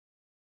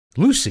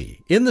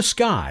Lucy in the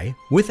Sky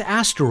with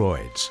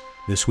Asteroids,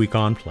 this week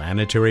on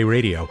Planetary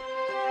Radio.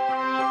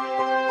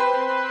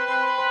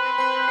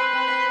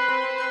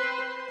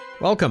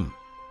 Welcome.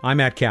 I'm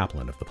Matt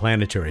Kaplan of the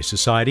Planetary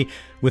Society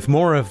with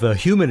more of the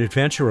human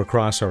adventure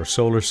across our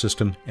solar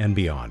system and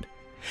beyond.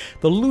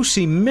 The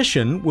Lucy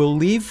mission will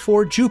leave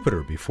for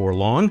Jupiter before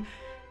long.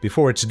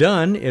 Before it's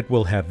done, it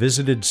will have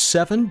visited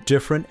 7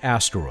 different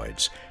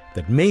asteroids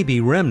that may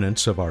be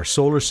remnants of our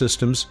solar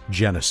system's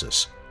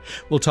genesis.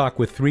 We'll talk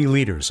with 3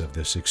 leaders of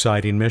this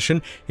exciting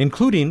mission,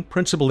 including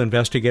principal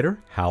investigator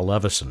Hal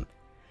Levison.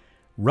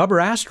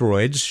 Rubber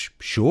asteroids,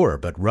 sure,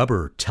 but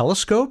rubber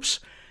telescopes?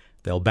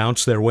 They'll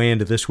bounce their way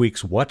into this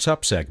week's What's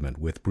Up segment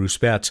with Bruce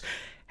Betts.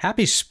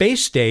 Happy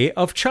Space Day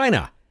of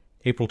China!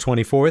 April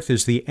 24th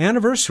is the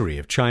anniversary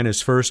of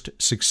China's first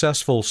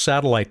successful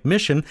satellite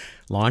mission,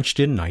 launched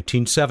in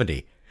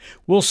 1970.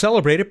 We'll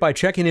celebrate it by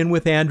checking in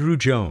with Andrew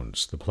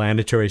Jones, the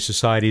Planetary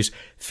Society's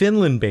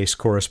Finland-based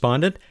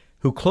correspondent,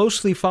 who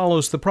closely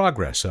follows the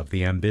progress of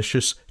the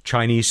ambitious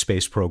Chinese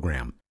space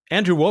program.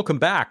 Andrew, welcome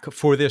back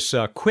for this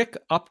quick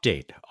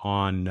update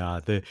on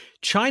the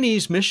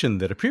Chinese mission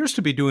that appears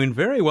to be doing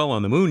very well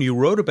on the moon. You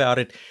wrote about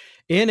it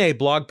in a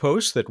blog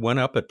post that went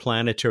up at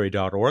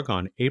planetary.org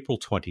on April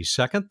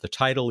 22nd. The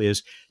title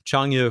is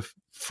Chang'e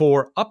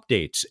 4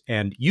 Updates,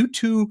 and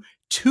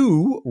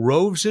Yutu-2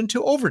 roves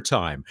into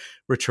overtime,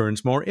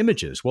 returns more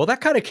images. Well,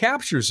 that kind of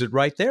captures it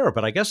right there,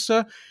 but I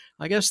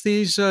guess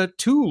these 2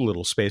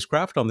 little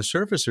spacecraft on the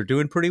surface are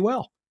doing pretty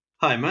well.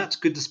 Hi, Matt.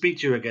 Good to speak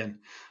to you again.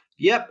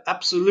 Yep,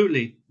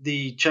 absolutely.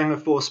 The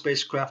Chang'e 4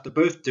 spacecraft are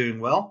both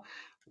doing well.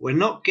 We're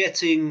not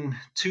getting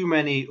too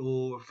many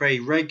or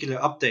very regular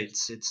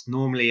updates. It's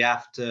normally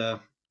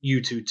after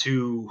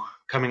Yutu-2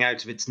 coming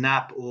out of its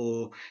nap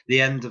or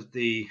the end of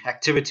the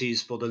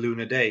activities for the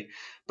lunar day.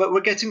 But we're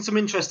getting some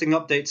interesting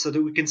updates so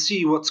that we can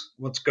see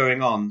what's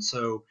going on.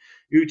 So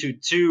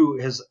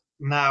Yutu-2 has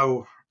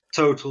now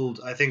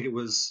totaled, I think it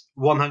was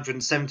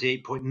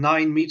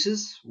 178.9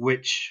 meters,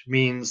 which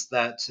means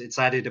that it's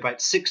added about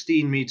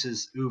 16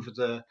 meters over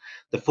the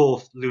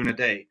 4th lunar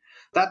day.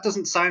 That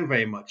doesn't sound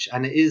very much,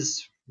 and it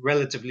is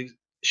relatively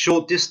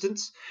short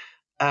distance.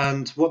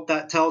 And what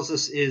that tells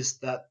us is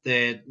that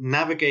they're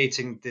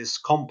navigating this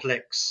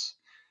complex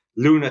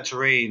lunar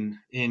terrain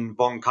in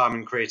Von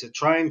Karman crater,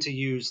 trying to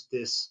use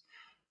this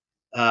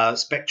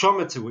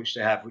spectrometer which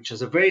they have, which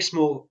has a very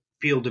small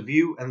field of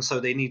view, and so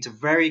they need to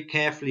very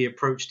carefully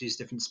approach these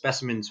different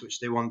specimens which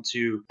they want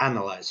to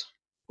analyze.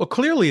 Well,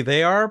 clearly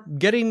they are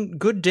getting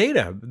good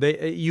data.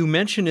 You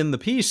mentioned in the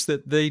piece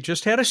that they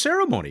just had a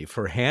ceremony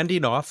for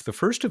handing off the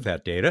first of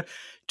that data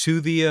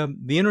to the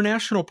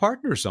international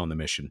partners on the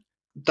mission.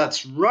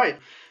 That's right.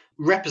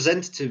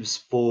 Representatives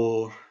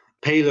for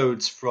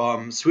payloads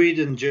from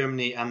Sweden,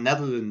 Germany, and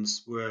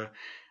Netherlands were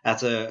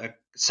at a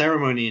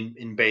ceremony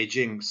in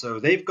Beijing. So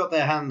they've got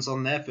their hands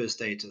on their first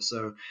data.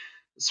 So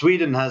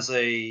Sweden has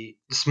a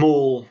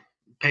small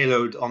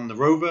payload on the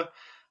rover.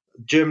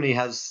 Germany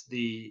has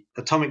the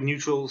atomic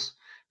neutrals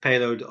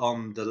payload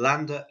on the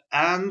lander,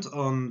 and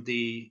on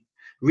the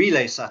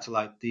relay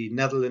satellite, the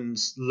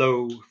Netherlands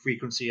low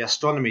frequency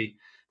astronomy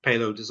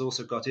payload has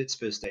also got its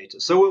first data.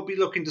 So we'll be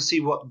looking to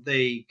see what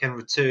they can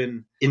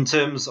return in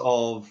terms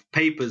of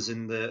papers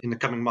in the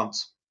coming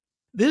months.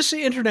 This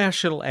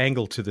international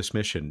angle to this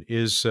mission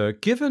is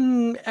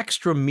given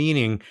extra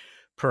meaning,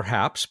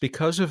 perhaps,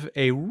 because of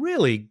a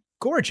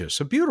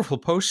beautiful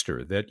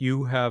poster that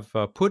you have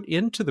put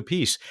into the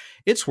piece.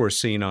 It's worth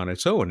seeing on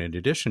its own, in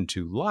addition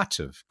to lots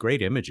of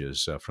great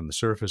images from the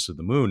surface of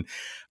the moon.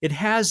 It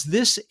has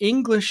this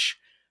English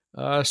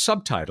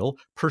subtitle,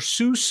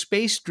 Pursue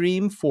Space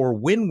Dream for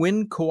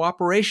Win-Win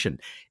Cooperation.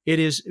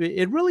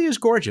 It really is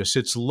gorgeous.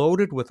 It's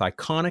loaded with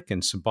iconic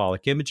and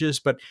symbolic images,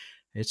 but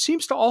it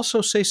seems to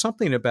also say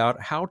something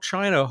about how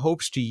China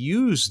hopes to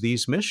use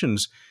these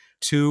missions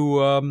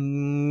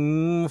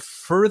to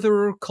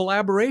further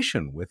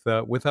collaboration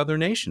with other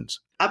nations.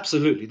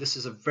 Absolutely. This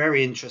is a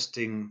very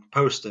interesting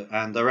poster,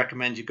 and I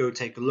recommend you go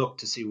take a look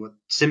to see what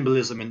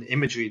symbolism and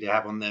imagery they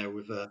have on there,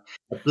 with a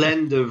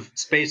blend of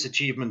space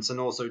achievements and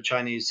also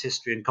Chinese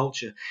history and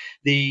culture.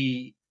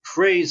 The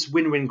phrase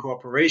win-win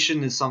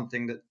cooperation is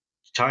something that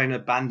China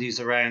bandies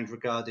around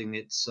regarding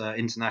its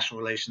international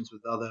relations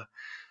with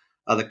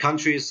other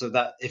countries, so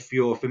that if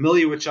you're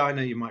familiar with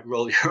China, you might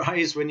roll your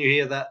eyes when you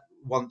hear that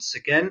once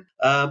again.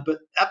 But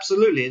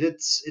absolutely,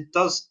 it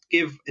does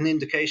give an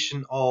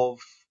indication of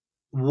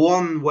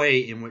one way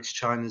in which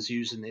China's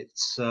using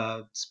its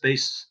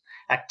space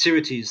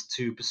activities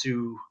to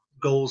pursue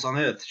goals on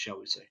Earth, shall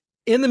we say.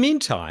 In the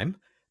meantime,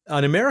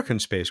 an American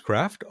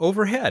spacecraft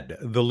overhead,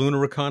 the Lunar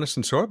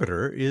Reconnaissance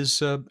Orbiter,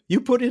 is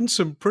you put in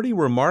some pretty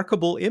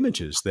remarkable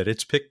images that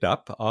it's picked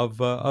up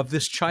of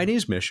this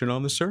Chinese mission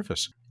on the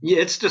surface. Yeah,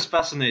 it's just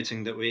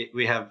fascinating that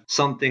we have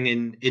something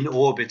in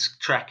orbit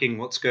tracking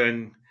what's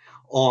going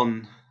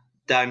on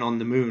down on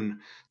the moon.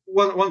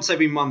 Once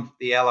every month,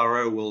 the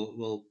LRO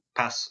will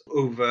pass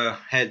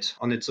overhead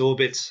on its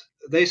orbit.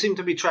 They seem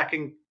to be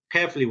tracking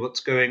carefully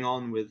what's going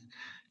on with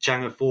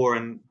Chang'e 4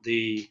 and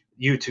the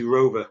Yutu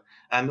rover.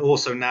 and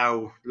also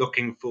now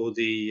looking for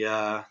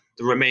the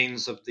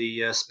remains of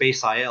the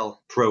Space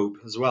IL probe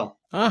as well.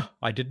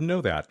 I didn't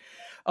know that.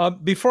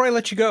 Before I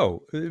let you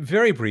go,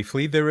 very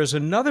briefly, there is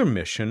another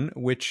mission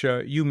which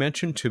you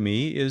mentioned to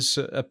me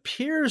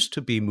appears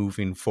to be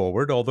moving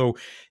forward, although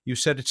you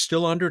said it's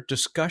still under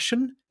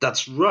discussion.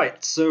 That's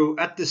right. So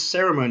at this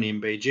ceremony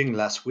in Beijing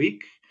last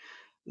week,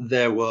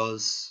 there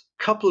was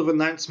a couple of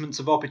announcements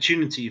of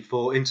opportunity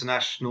for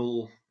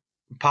international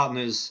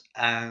partners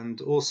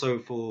and also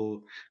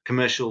for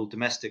commercial,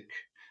 domestic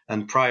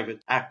and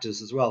private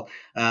actors as well.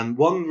 And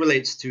one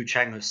relates to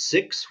Chang'e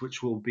 6,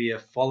 which will be a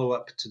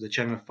follow-up to the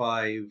Chang'e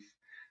 5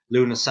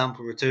 lunar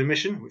sample return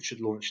mission, which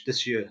should launch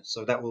this year.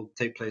 So that will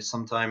take place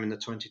sometime in the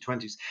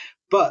 2020s.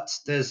 But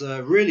there's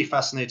a really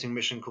fascinating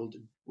mission called,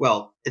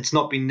 well, it's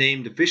not been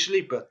named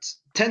officially, but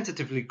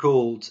tentatively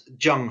called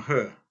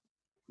Zhenghe,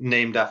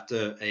 named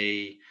after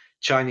a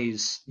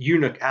Chinese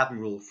eunuch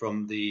admiral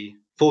from the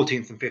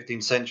 14th and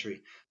 15th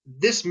century.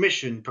 This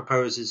mission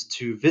proposes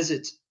to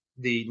visit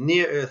the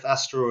near-Earth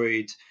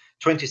asteroid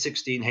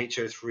 2016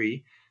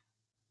 HO3,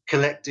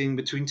 collecting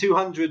between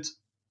 200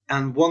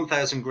 and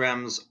 1,000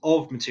 grams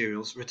of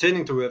materials,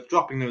 returning to Earth,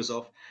 dropping those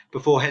off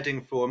before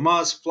heading for a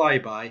Mars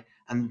flyby,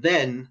 and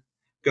then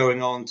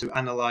going on to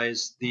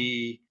analyze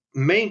the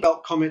main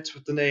belt comet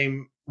with the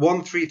name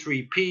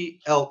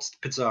 133P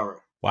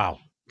Elst-Pizarro. Wow.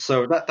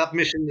 So that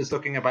mission is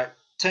looking about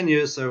 10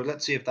 years, so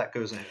let's see if that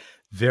goes ahead.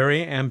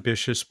 Very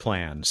ambitious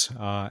plans.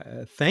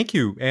 Thank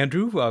you,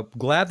 Andrew.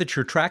 Glad that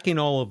you're tracking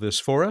all of this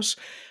for us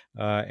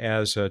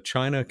as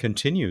China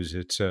continues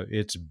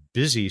its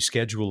busy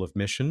schedule of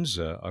missions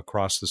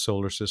across the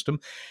solar system.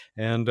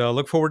 And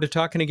look forward to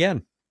talking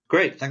again.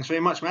 Great. Thanks very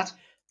much, Matt.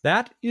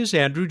 That is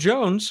Andrew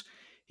Jones.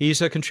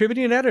 He's a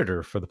contributing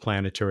editor for the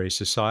Planetary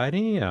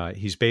Society.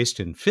 He's based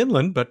in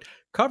Finland, but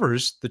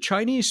covers the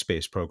Chinese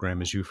space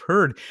program, as you've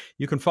heard.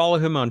 You can follow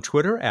him on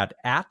Twitter at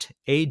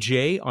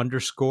AJ_FI.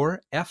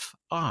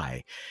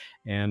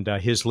 And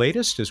his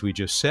latest, as we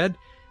just said,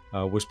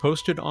 was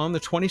posted on the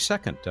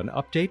 22nd, an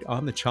update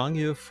on the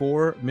Chang'e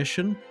 4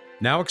 mission,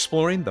 now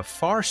exploring the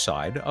far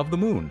side of the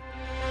moon.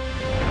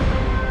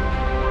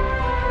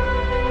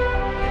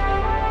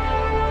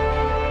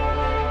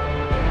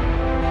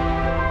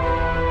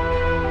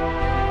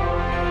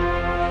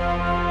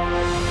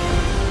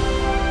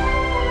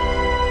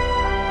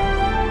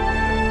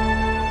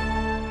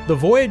 The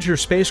Voyager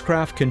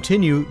spacecraft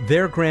continue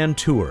their grand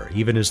tour,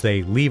 even as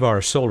they leave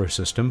our solar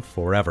system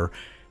forever.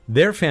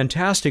 Their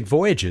fantastic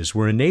voyages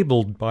were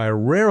enabled by a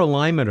rare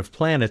alignment of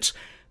planets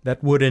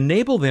that would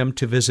enable them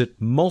to visit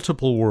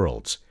multiple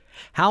worlds.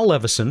 Hal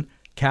Levison,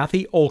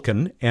 Kathy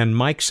Olken, and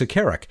Mike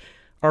Sakarik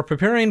are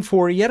preparing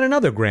for yet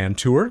another grand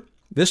tour.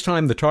 This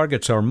time the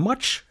targets are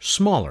much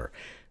smaller,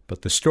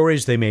 but the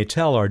stories they may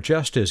tell are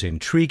just as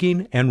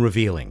intriguing and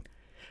revealing.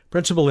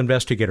 Principal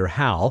Investigator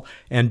Hal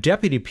and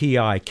Deputy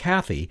PI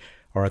Kathy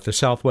are at the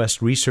Southwest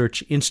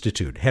Research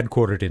Institute,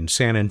 headquartered in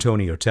San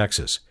Antonio,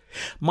 Texas.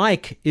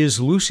 Mike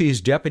is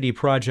Lucy's Deputy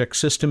Project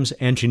Systems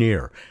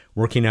Engineer,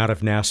 working out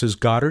of NASA's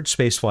Goddard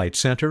Space Flight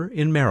Center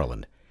in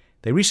Maryland.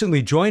 They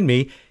recently joined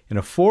me in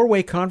a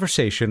four-way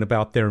conversation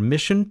about their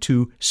mission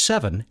to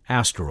 7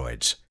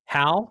 asteroids.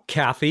 Hal,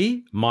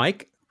 Kathy,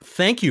 Mike,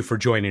 thank you for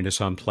joining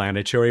us on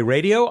Planetary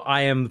Radio.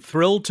 I am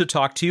thrilled to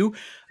talk to you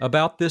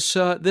about this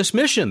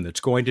mission that's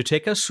going to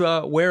take us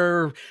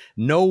where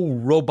no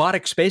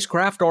robotic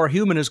spacecraft or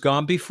human has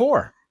gone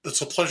before.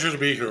 It's a pleasure to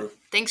be here.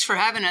 Thanks for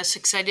having us.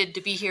 Excited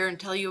to be here and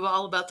tell you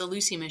all about the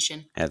Lucy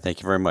mission. And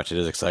thank you very much. It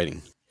is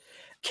exciting.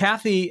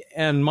 Kathy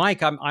and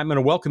Mike, I'm going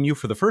to welcome you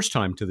for the first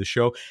time to the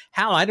show.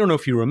 Hal, I don't know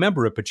if you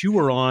remember it, but you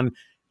were on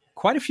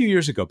quite a few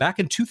years ago. Back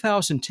in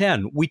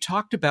 2010, we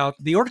talked about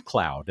the Oort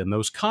cloud and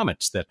those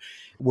comets that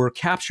were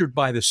captured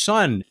by the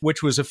sun,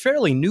 which was a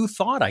fairly new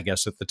thought, I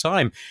guess, at the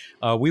time.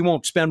 We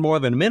won't spend more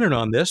than a minute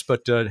on this,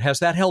 but has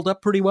that held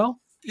up pretty well?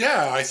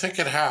 Yeah, I think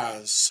it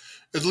has,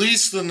 at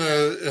least in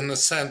the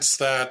sense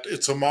that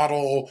it's a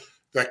model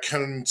that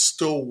can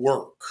still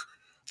work.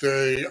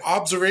 The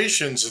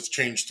observations have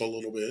changed a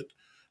little bit,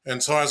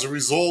 and so as a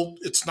result,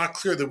 it's not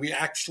clear that we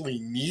actually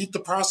need the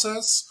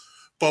process,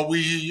 but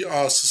we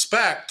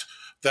suspect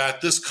that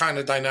this kind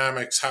of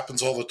dynamics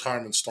happens all the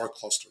time in star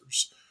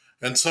clusters.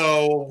 And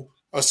so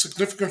a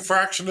significant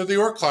fraction of the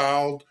Oort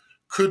cloud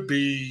could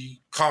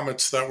be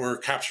comets that were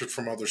captured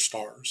from other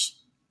stars.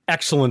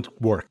 Excellent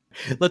work.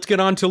 Let's get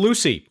on to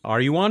Lucy. Are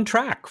you on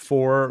track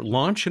for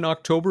launch in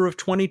October of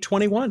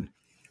 2021?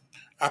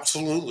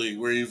 Absolutely.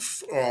 We're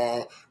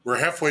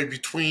halfway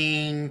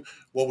between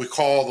what we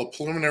call the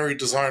preliminary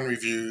design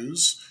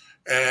reviews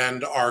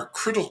and our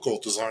critical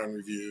design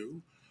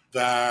review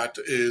that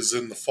is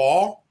in the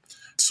fall.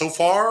 So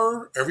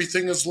far,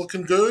 everything is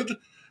looking good,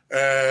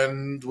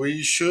 and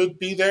we should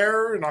be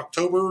there in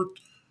October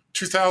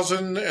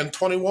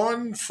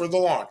 2021 for the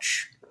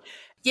launch.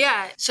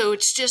 Yeah, so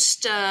it's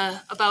just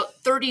about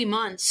 30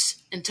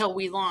 months until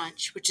we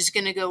launch, which is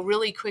going to go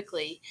really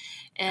quickly.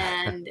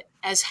 And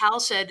as Hal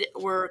said,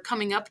 we're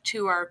coming up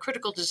to our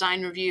critical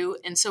design review,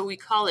 and so we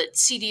call it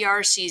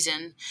CDR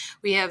season.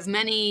 We have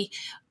many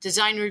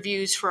design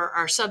reviews for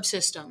our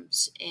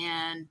subsystems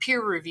and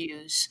peer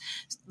reviews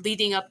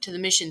leading up to the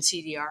mission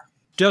CDR.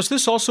 Does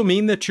this also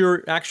mean that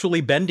you're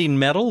actually bending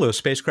metal? The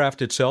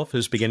spacecraft itself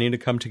is beginning to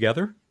come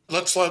together?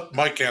 Let's let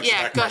Mike answer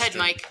that question. Yeah, go ahead,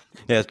 Mike.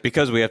 Yeah, it's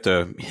because we have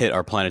to hit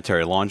our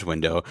planetary launch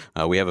window.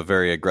 We have a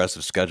very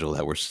aggressive schedule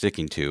that we're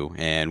sticking to.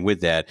 And with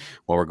that,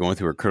 while we're going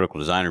through our critical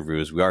design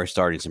reviews, we are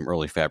starting some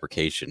early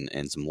fabrication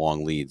and some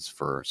long leads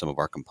for some of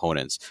our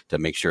components to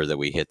make sure that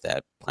we hit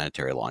that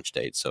planetary launch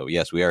date. So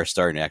yes, we are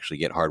starting to actually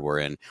get hardware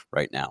in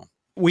right now.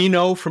 We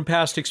know from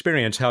past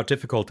experience how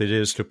difficult it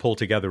is to pull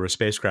together a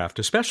spacecraft,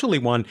 especially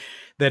one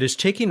that is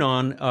taking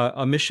on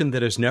a mission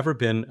that has never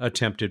been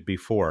attempted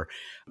before.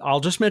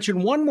 I'll just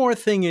mention one more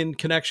thing in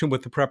connection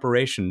with the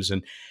preparations,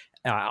 and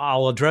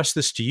I'll address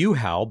this to you,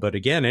 Hal, but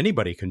again,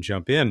 anybody can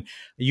jump in.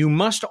 You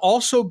must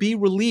also be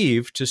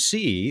relieved to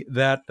see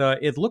that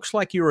it looks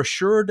like you're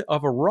assured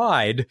of a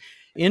ride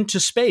into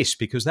space,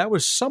 because that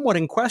was somewhat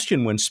in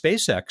question when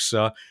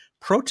SpaceX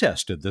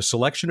protested the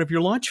selection of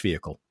your launch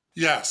vehicle.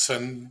 Yes,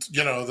 and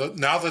now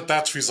that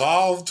that's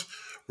resolved,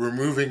 we're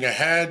moving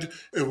ahead.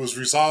 It was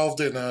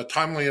resolved in a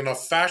timely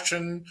enough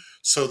fashion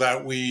so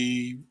that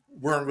we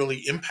weren't really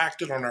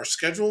impacted on our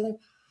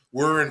schedule.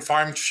 We're in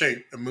fine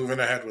shape and moving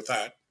ahead with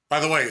that. By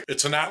the way,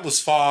 it's an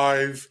Atlas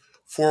V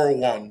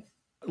 401.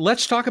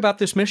 Let's talk about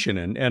this mission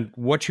and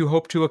what you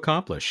hope to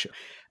accomplish.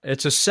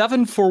 It's a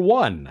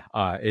 7-for-1,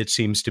 it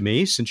seems to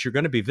me, since you're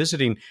going to be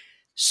visiting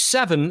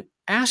 7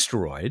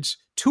 asteroids,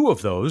 2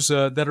 of those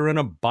that are in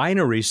a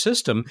binary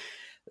system.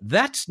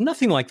 That's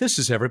nothing like this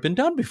has ever been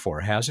done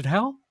before, has it,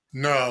 Hal?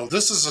 No,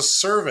 this is a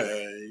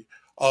survey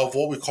of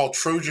what we call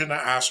Trojan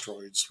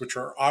asteroids, which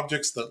are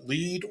objects that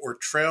lead or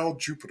trail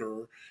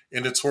Jupiter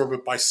in its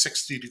orbit by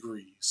 60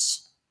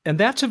 degrees. And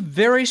that's a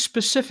very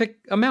specific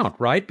amount,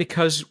 right?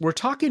 Because we're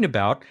talking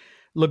about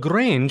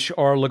Lagrange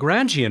or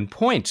Lagrangian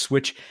points,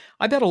 which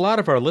I bet a lot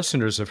of our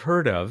listeners have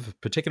heard of,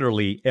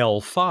 particularly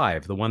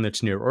L5, the one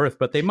that's near Earth,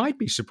 but they might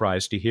be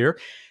surprised to hear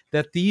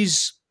that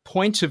these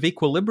points of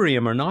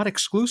equilibrium are not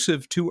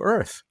exclusive to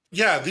Earth.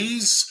 Yeah,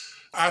 these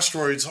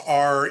asteroids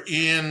are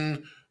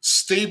in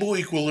stable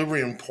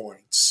equilibrium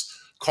points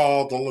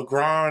called the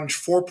Lagrange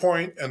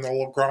 4-point and the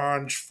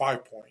Lagrange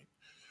 5-point.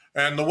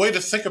 And the way to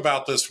think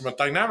about this from a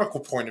dynamical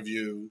point of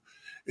view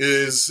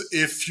is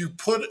if you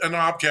put an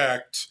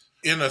object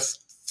in a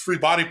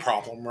 3-body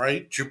problem,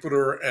 right?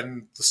 Jupiter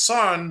and the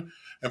sun,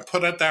 and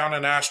put it down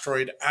an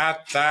asteroid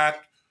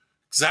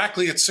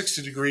exactly at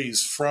 60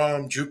 degrees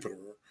from Jupiter.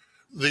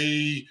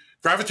 The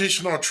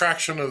gravitational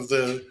attraction of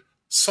the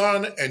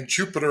sun and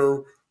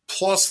Jupiter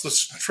plus the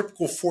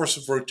centrifugal force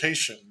of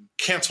rotation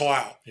cancel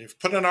out. If you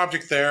put an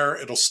object there,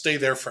 it'll stay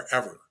there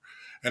forever.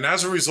 And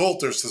as a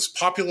result, there's this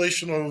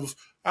population of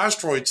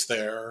asteroids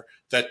there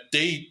that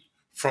date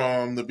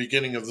from the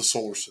beginning of the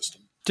solar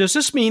system. Does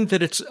this mean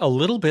that it's a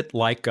little bit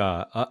like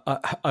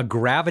a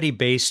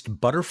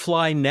gravity-based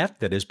butterfly net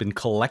that has been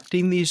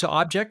collecting these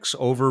objects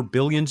over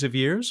billions of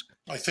years?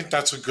 I think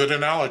that's a good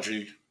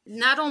analogy.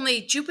 Not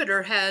only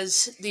Jupiter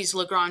has these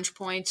Lagrange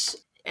points,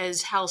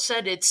 as Hal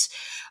said, it's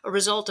a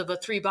result of a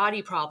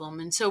 3-body problem.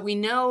 And so we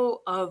know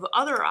of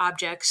other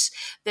objects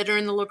that are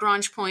in the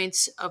Lagrange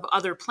points of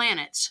other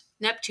planets.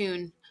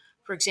 Neptune,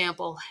 for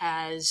example,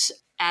 has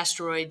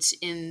asteroids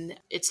in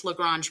its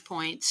Lagrange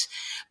points,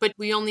 but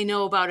we only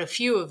know about a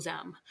few of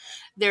them.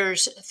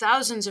 There's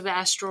thousands of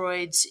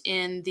asteroids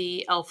in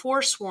the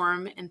L4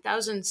 swarm and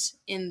thousands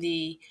in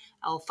the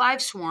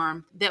L5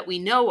 swarm that we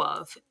know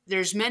of.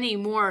 There's many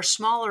more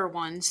smaller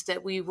ones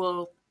that we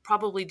will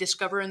probably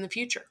discover in the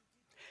future.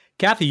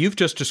 Kathy, you've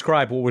just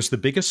described what was the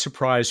biggest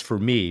surprise for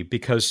me,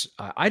 because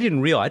I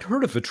didn't realize, I'd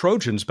heard of the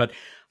Trojans, but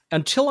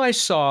until I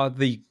saw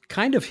the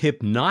kind of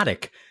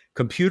hypnotic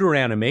computer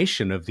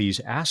animation of these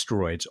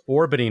asteroids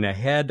orbiting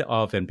ahead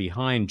of and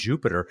behind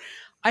Jupiter,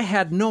 I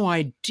had no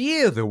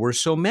idea there were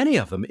so many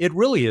of them. It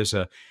really is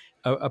a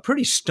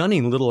pretty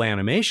stunning little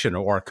animation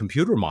or a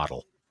computer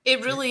model.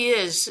 It really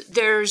is.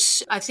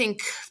 There's, I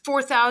think,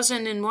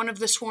 4,000 in one of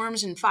the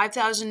swarms and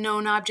 5,000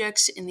 known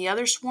objects in the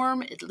other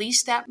swarm, at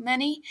least that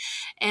many.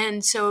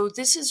 And so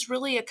this is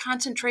really a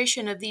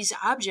concentration of these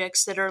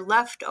objects that are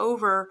left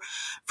over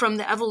from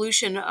the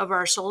evolution of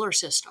our solar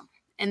system.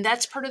 And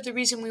that's part of the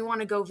reason we want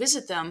to go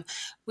visit them.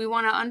 We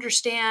want to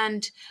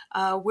understand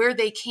where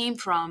they came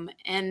from,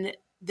 and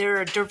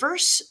they're a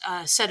diverse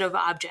set of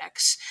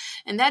objects.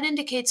 And that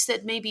indicates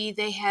that maybe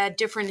they had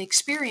different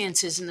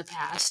experiences in the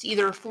past,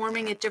 either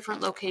forming at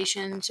different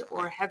locations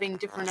or having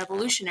different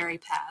evolutionary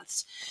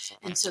paths.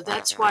 And so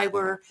that's why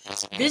we're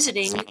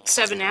visiting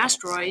 7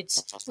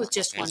 asteroids with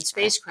just 1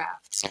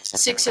 spacecraft.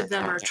 6 of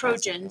them are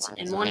Trojans,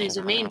 and 1 is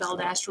a main belt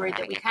asteroid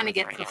that we kind of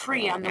get for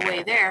free on the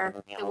way there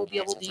that we'll be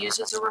able to use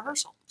as a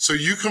rehearsal. So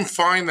you can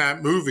find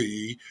that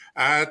movie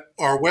at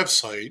our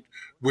website,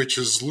 which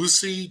is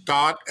lucy.swri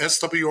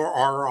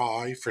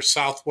for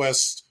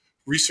Southwest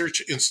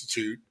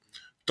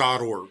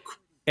researchinstitute.org.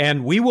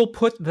 And we will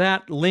put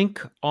that link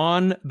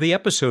on the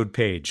episode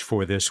page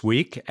for this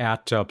week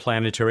at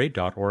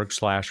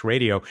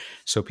planetary.org/radio,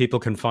 so people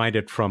can find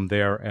it from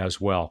there as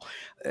well.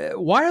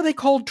 Why are they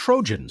called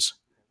Trojans?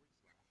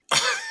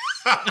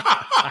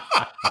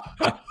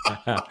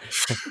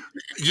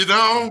 You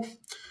know,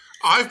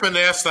 I've been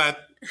asked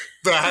that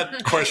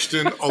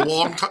question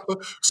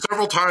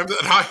several times,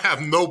 and I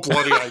have no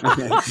bloody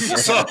idea.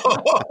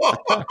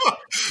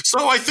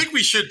 So I think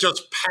we should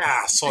just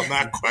pass on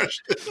that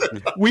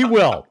question. We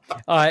will,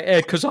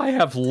 because I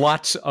have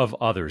lots of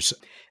others.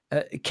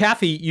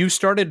 Kathy, you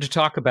started to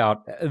talk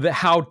about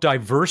how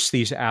diverse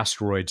these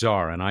asteroids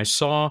are, and I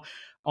saw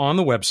on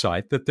the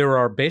website that there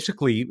are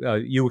basically,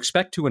 you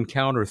expect to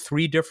encounter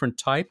 3 different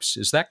types.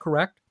 Is that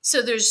correct?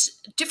 So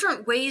there's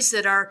different ways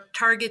that our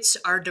targets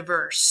are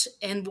diverse.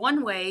 And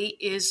one way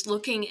is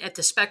looking at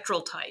the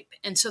spectral type.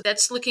 And so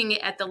that's looking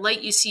at the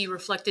light you see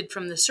reflected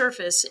from the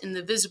surface in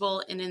the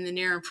visible and in the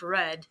near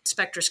infrared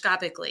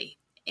spectroscopically.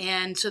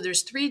 And so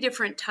there's 3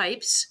 different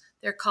types.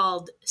 They're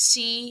called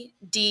C,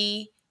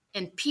 D,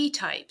 and P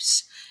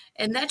types.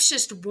 And that's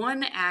just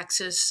one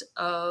axis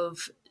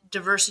of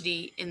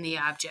diversity in the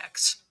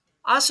objects.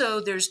 Also,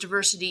 there's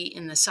diversity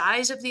in the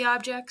size of the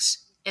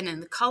objects and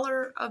in the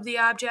color of the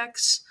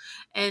objects.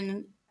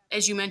 And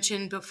as you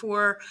mentioned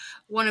before,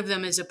 one of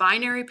them is a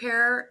binary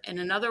pair, and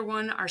another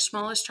one, our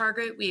smallest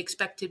target, we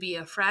expect to be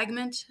a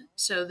fragment.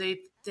 So they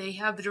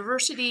have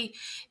diversity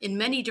in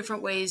many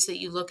different ways that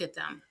you look at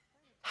them.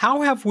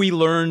 How have we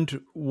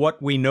learned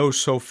what we know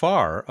so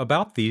far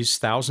about these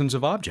thousands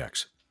of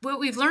objects? What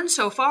we've learned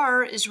so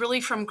far is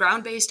really from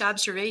ground-based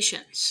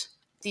observations.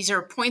 These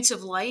are points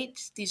of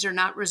light. These are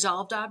not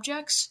resolved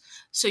objects.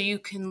 So you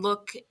can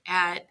look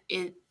at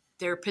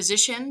their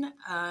position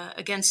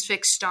against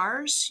fixed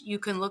stars. You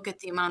can look at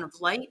the amount of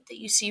light that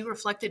you see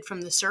reflected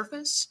from the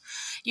surface.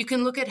 You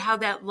can look at how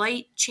that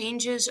light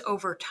changes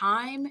over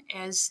time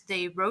as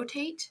they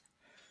rotate.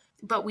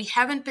 But we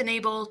haven't been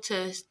able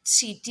to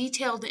see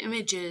detailed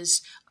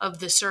images of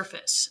the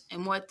surface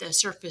and what the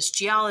surface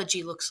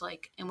geology looks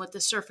like and what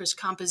the surface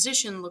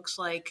composition looks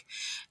like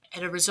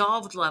at a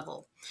resolved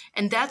level.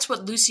 And that's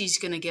what Lucy's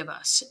going to give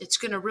us. It's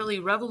going to really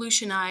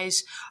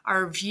revolutionize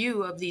our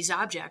view of these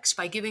objects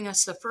by giving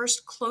us the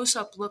first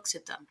close-up looks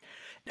at them.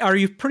 Are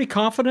you pretty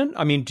confident?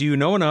 I mean, do you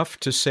know enough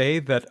to say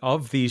that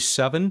of these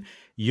 7,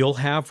 you'll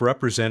have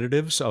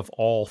representatives of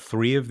all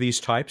 3 of these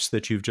types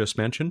that you've just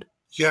mentioned?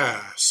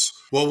 Yes.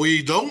 What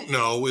we don't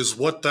know is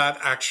what that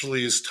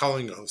actually is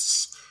telling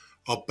us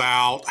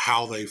about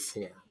how they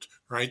formed,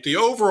 right? The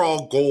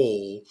overall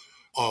goal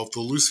of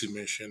the Lucy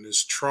mission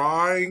is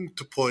trying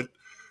to put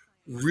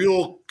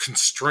real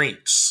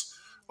constraints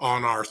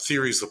on our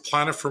theories of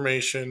planet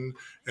formation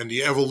and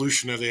the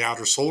evolution of the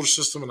outer solar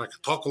system, and I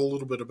could talk a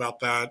little bit about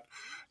that.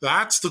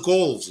 That's the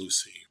goal of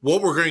Lucy.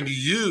 What we're going to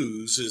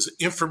use is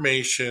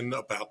information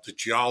about the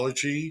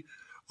geology,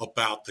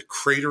 about the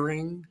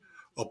cratering,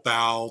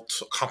 about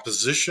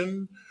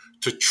composition,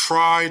 to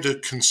try to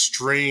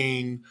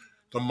constrain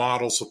the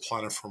models of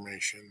planet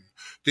formation.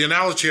 The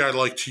analogy I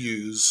like to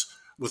use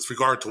with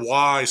regard to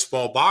why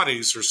small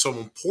bodies are so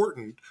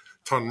important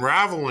to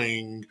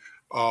unraveling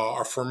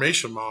our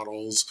formation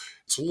models,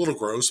 it's a little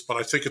gross, but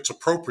I think it's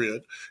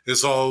appropriate,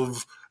 is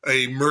of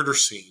a murder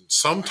scene.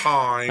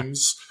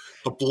 Sometimes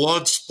the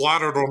blood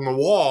splattered on the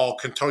wall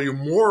can tell you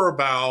more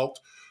about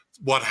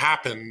what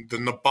happened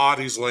than the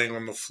bodies laying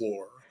on the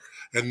floor.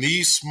 And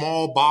these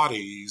small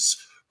bodies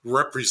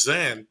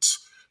represent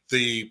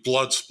the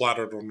blood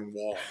splattered on the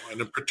wall. And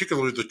in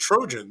particular, the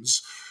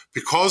Trojans,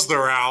 because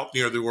they're out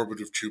near the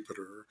orbit of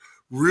Jupiter,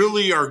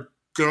 really are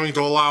going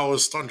to allow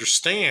us to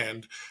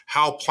understand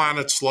how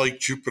planets like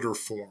Jupiter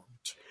formed.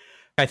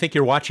 I think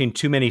you're watching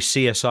too many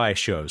CSI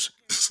shows.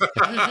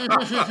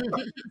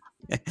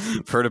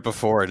 I've heard it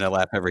before, and I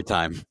laugh every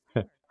time.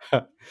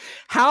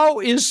 How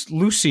is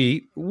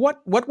Lucy, what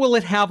will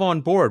it have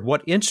on board?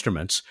 What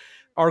instruments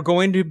are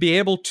going to be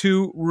able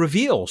to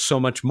reveal so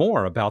much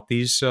more about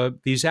these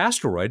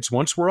asteroids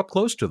once we're up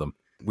close to them?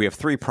 We have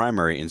 3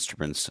 primary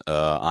instruments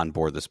on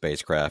board the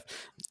spacecraft,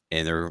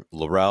 and they're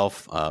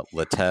LaRalph,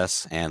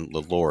 LaTeS, and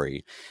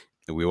LaLaurie.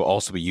 We will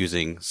also be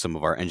using some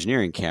of our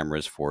engineering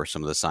cameras for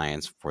some of the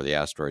science for the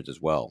asteroids as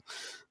well.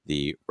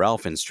 The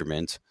Ralph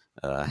instrument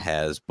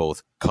has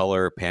both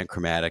color,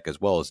 panchromatic,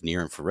 as well as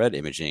near-infrared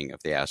imaging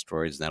of the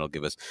asteroids, and that'll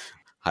give us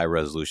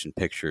high-resolution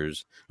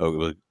pictures. It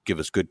will give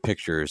us good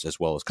pictures as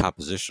well as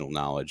compositional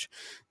knowledge.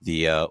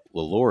 The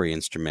LaLaurie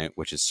instrument,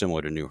 which is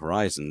similar to New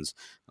Horizons,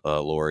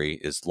 LAURIE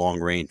is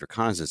long-range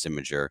reconnaissance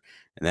imager,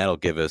 and that'll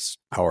give us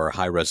our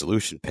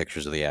high-resolution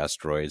pictures of the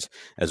asteroids,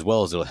 as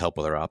well as it'll help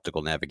with our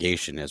optical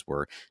navigation as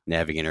we're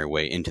navigating our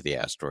way into the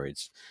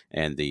asteroids.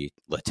 And the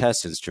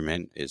LaTeS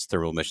instrument is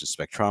thermal emission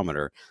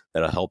spectrometer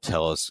that'll help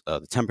tell us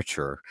the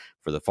temperature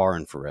for the far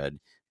infrared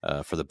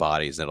for the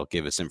bodies. That'll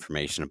give us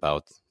information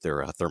about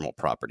their thermal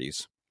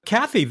properties.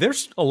 Kathy,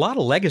 there's a lot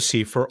of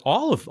legacy for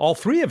all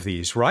 3 of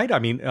these, right? I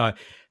mean,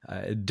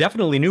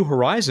 definitely New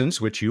Horizons,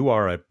 which you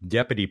are a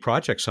deputy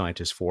project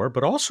scientist for,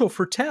 but also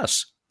for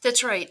TESS.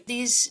 That's right.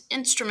 These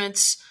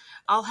instruments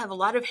all have a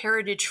lot of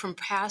heritage from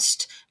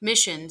past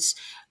missions.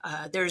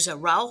 There's a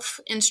Ralph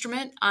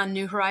instrument on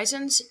New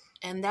Horizons,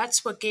 and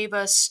that's what gave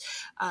us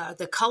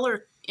the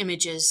color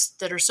images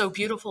that are so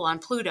beautiful on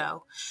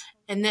Pluto.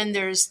 And then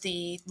there's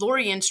the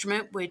Lori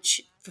instrument,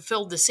 which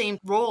fulfilled the same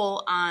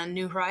role on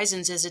New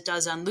Horizons as it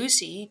does on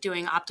Lucy,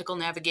 doing optical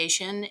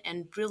navigation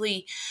and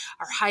really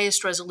our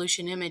highest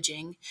resolution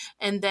imaging.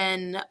 And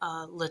then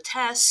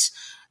Lattes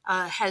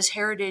has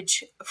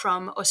heritage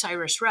from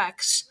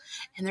OSIRIS-REx.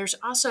 And there's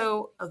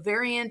also a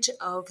variant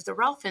of the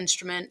Ralph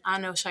instrument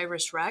on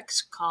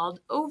OSIRIS-REx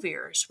called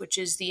OVIRS, which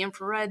is the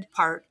infrared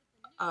part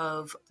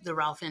of the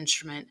Ralph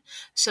instrument.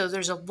 So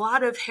there's a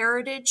lot of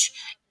heritage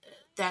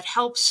that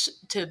helps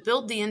to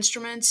build the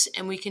instruments,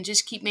 and we can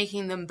just keep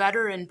making them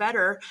better and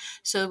better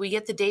so that we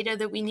get the data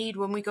that we need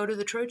when we go to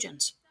the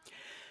Trojans.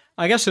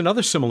 I guess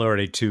another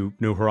similarity to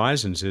New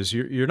Horizons is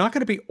you're not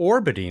going to be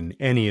orbiting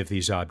any of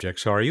these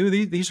objects, are you?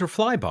 These are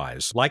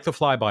flybys, like the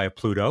flyby of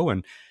Pluto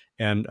and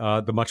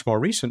the much more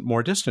recent,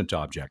 more distant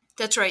object.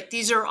 That's right.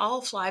 These are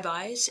all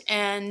flybys,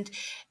 and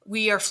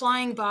we are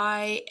flying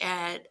by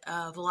at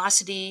a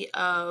velocity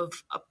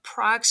of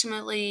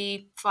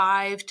approximately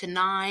 5 to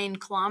 9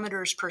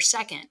 kilometers per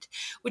second,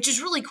 which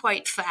is really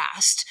quite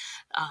fast.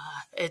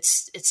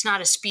 It's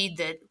not a speed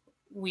that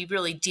we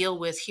really deal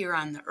with here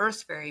on the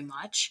Earth very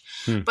much,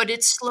 but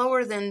it's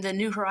slower than the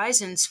New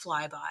Horizons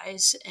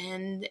flybys,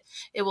 and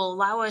it will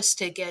allow us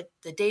to get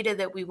the data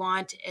that we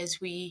want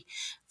as we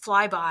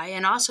fly by,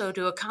 and also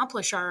to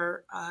accomplish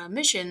our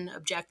mission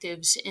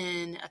objectives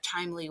in a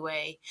timely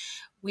way.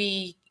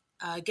 We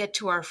get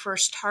to our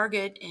first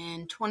target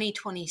in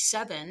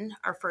 2027,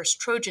 our first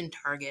Trojan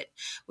target.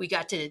 We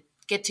got to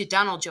get to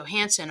Donald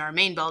Johanson, our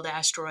main belt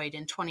asteroid,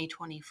 in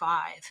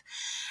 2025.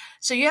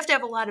 So you have to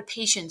have a lot of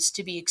patience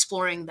to be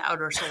exploring the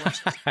outer solar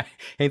system.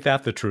 Ain't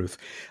that the truth?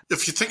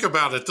 If you think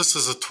about it, this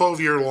is a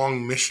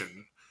 12-year-long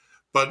mission,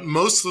 but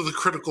most of the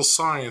critical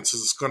science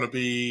is going to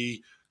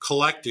be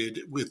collected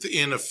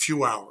within a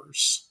few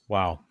hours.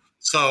 Wow.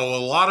 So a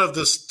lot of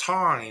this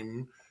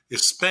time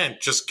is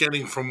spent just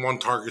getting from one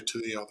target to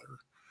the other.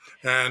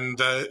 And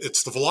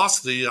it's the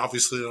velocity,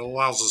 obviously, that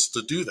allows us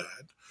to do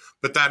that.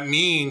 But that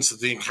means that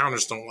the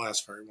encounters don't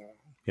last very long.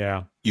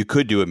 Yeah. You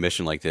could do a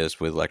mission like this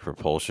with electric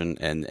propulsion,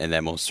 and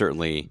that most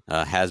certainly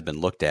has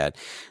been looked at.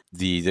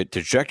 The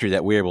trajectory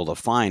that we're able to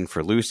find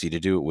for Lucy to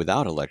do it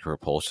without electric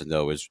propulsion,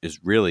 though, is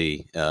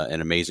really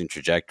an amazing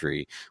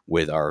trajectory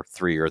with our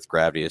 3 Earth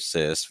gravity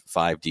assist,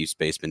 5 deep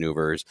space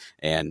maneuvers,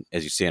 and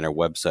as you see on our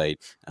website,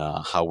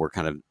 how we're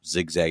kind of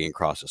zigzagging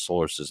across the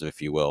solar system,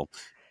 if you will.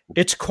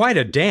 It's quite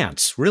a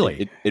dance,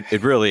 really.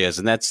 It really is,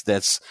 and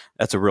that's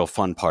a real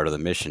fun part of the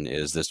mission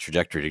is this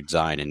trajectory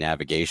design and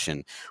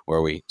navigation,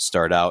 where we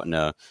start out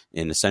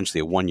in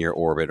essentially a 1-year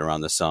orbit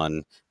around the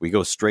sun. We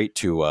go straight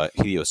to a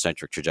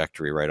heliocentric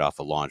trajectory right off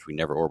of launch. We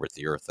never orbit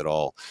the Earth at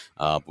all.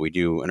 But we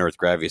do an Earth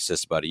gravity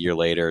assist about a year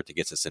later that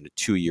gets us into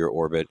 2-year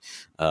orbit.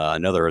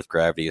 Another Earth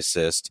gravity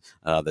assist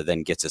that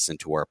then gets us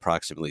into our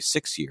approximately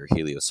 6-year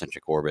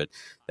heliocentric orbit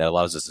that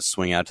allows us to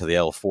swing out to the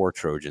L4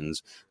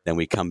 Trojans. Then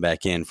we come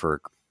back in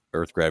for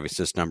Earth gravity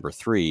assist number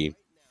 3,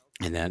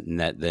 and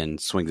that then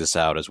swings us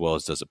out, as well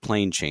as does a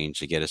plane change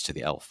to get us to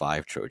the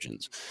L5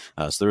 Trojans.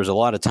 So there's a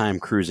lot of time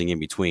cruising in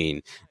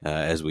between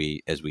as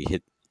we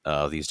hit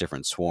these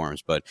different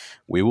swarms. But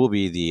we will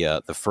be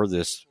the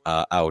furthest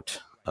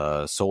out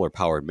solar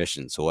powered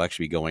mission. So we'll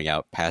actually be going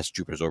out past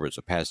Jupiter's orbit,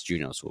 so past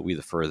Juno. So we'll be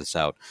the furthest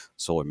out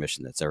solar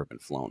mission that's ever been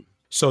flown.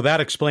 So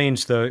that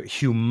explains the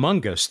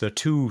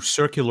 2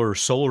 circular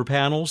solar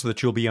panels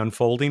that you'll be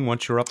unfolding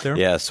once you're up there?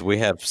 Yes, we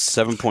have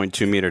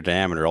 7.2 meter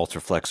diameter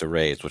ultraflex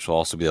arrays, which will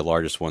also be the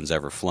largest ones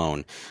ever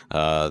flown.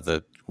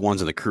 The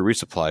ones in the crew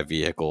resupply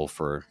vehicle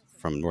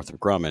from Northrop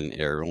Grumman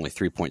are only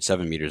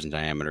 3.7 meters in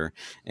diameter,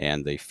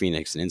 and the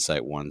Phoenix and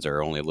Insight ones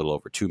are only a little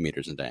over 2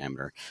 meters in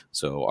diameter.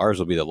 So ours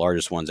will be the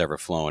largest ones ever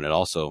flown, and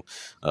also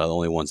the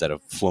only ones that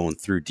have flown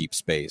through deep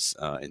space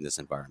in this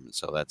environment.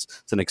 So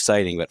it's an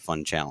exciting but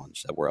fun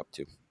challenge that we're up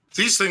to.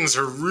 These things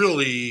are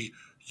really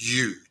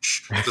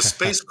huge. The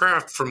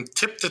spacecraft from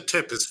tip to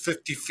tip is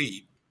 50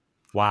 feet.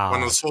 Wow. When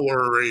the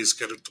solar arrays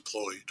get it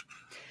deployed.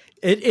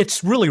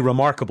 It's really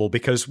remarkable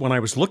because when I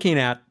was looking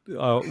at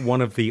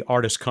one of the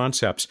artist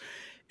concepts,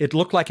 it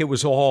looked like it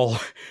was all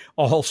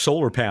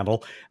solar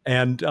panel,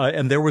 and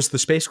there was the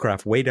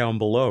spacecraft way down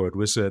below. It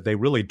was they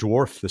really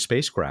dwarfed the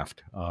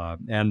spacecraft,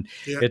 and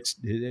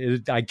yeah.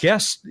 I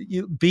guess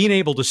being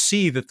able to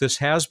see that this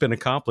has been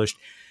accomplished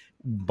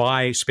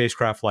by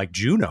spacecraft like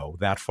Juno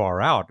that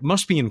far out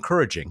must be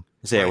encouraging.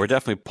 So yeah, we're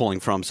definitely pulling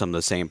from some of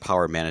the same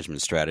power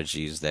management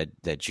strategies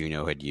that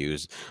Juno had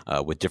used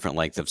with different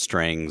length of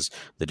strings,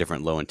 the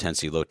different low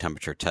intensity, low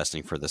temperature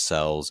testing for the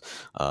cells.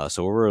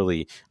 So we're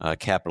really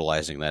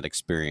capitalizing that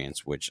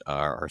experience, which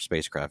our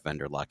spacecraft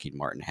vendor Lockheed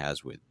Martin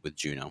has with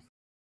Juno.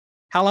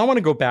 Hal, I want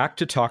to go back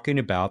to talking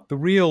about the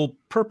real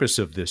purpose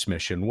of this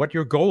mission, what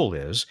your goal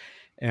is.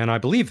 And I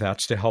believe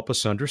that's to help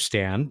us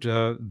understand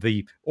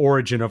the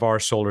origin of our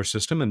solar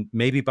system and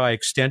maybe by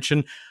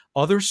extension,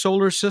 other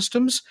solar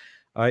systems.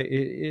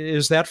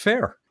 Is that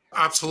fair?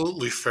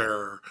 Absolutely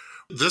fair.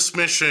 This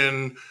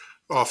mission,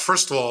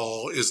 first of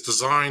all, is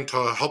designed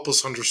to help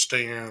us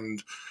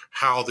understand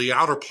how the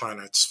outer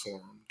planets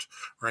formed,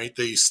 right?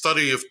 The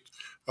study of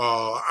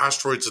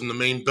asteroids in the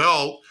main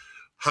belt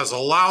has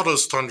allowed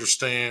us to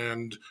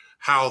understand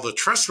how the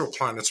terrestrial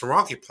planets and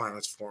rocky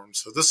planets form.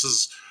 So this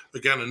is,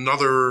 again,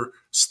 another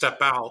step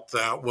out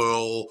that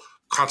will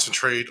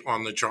concentrate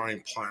on the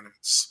giant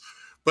planets.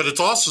 But it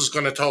also is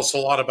going to tell us a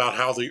lot about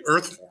how the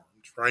Earth formed,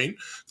 right?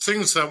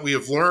 Things that we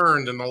have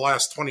learned in the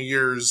last 20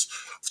 years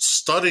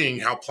studying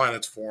how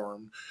planets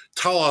form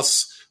tell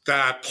us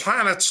that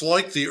planets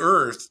like the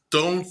Earth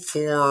don't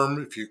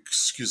form, if you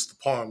excuse the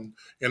pun,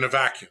 in a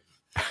vacuum,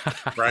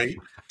 right?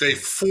 They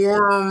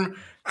form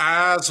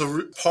as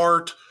a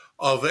part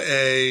of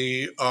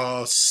a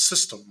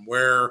system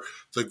where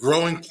the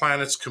growing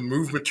planets can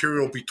move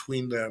material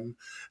between them,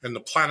 and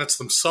the planets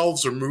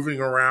themselves are moving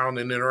around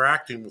and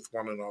interacting with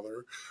one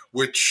another,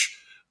 which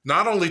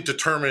not only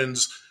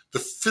determines the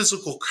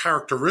physical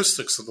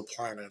characteristics of the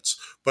planets,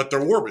 but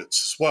their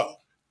orbits as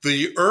well.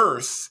 The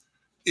Earth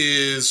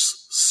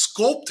is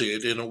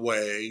sculpted in a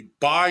way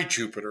by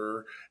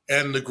Jupiter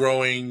and the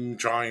growing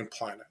giant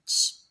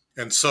planets.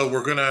 And so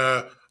we're going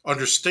to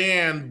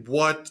understand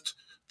what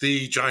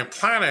the giant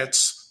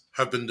planets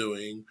have been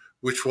doing,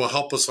 which will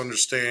help us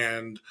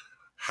understand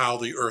how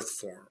the Earth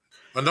formed.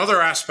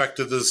 Another aspect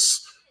of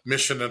this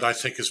mission that I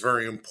think is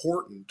very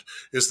important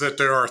is that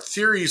there are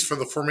theories for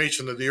the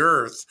formation of the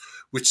Earth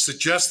which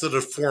suggest that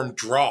it formed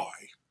dry,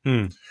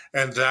 and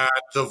that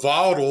the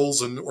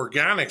volatiles and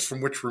organics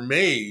from which were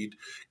made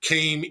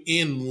came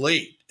in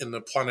late in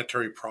the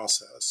planetary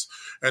process.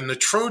 And the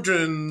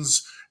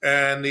Trojans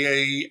and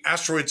the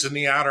asteroids in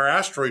the outer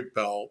asteroid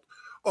belt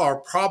are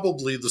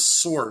probably the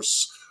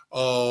source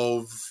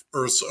of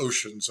Earth's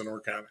oceans and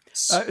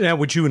organics. Now,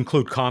 would you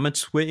include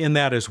comets in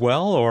that as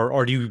well,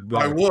 or do you?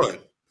 I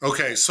would.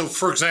 Okay, so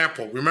for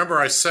example, remember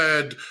I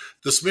said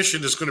this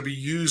mission is going to be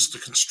used to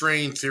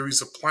constrain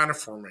theories of planet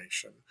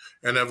formation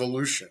and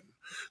evolution.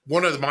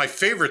 One of my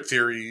favorite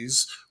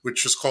theories,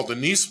 which is called the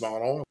Nice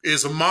model,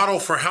 is a model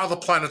for how the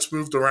planets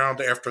moved around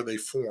after they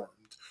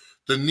formed.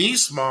 The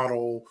Nice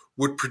model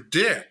would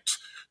predict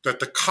that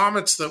the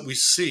comets that we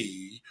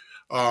see,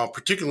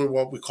 particularly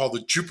what we call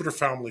the Jupiter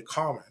family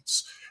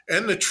comets,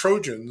 and the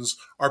Trojans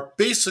are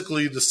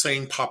basically the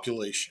same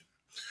population.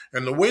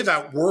 And the way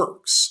that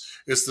works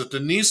is that the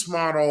Nice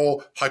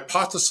model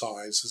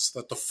hypothesizes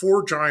that the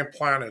four giant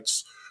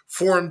planets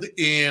formed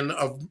in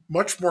a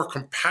much more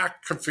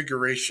compact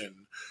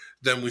configuration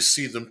than we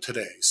see them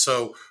today.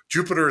 So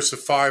Jupiter is at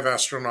 5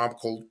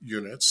 astronomical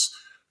units.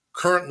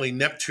 Currently,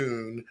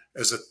 Neptune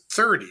is at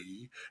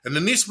 30. And the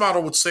Nice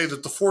model would say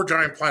that the four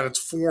giant planets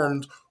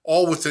formed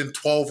all within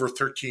 12 or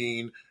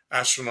 13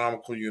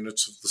 astronomical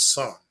units of the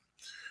sun.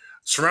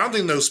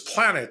 Surrounding those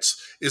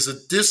planets is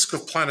a disk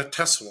of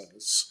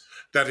planetesimals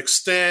that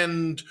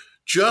extend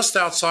just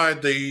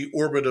outside the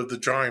orbit of the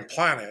giant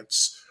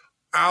planets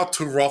out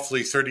to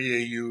roughly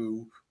 30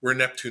 AU, where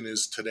Neptune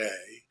is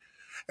today.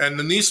 And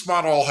the Nice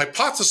model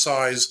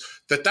hypothesized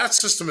that that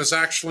system is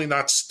actually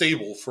not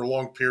stable for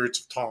long periods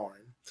of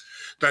time,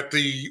 that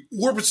the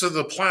orbits of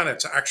the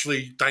planets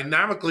actually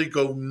dynamically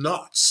go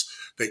nuts.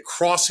 They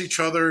cross each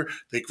other,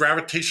 they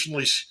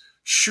gravitationally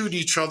shoot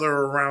each other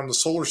around the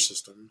solar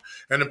system.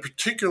 And in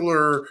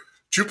particular,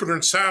 Jupiter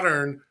and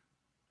Saturn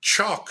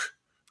chuck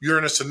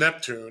Uranus and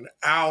Neptune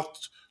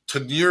out to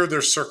near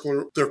their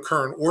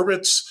current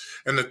orbits,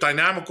 and the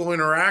dynamical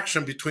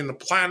interaction between the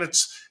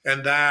planets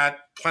and that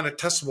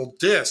planetesimal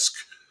disk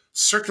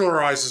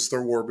circularizes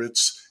their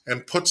orbits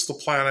and puts the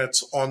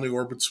planets on the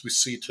orbits we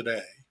see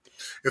today.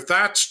 If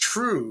that's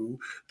true,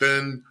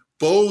 then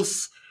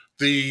both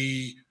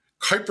the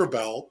Kuiper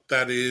belt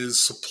that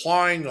is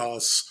supplying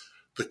us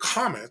the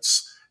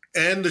comets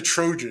and the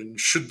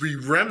Trojans should be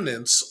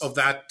remnants of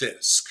that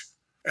disk.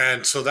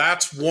 And so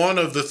that's one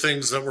of the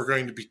things that we're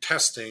going to be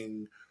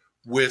testing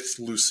with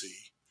Lucy.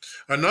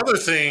 Another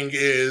thing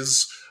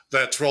is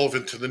that's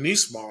relevant to the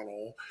Nice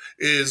model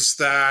is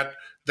that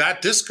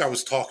that disk I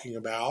was talking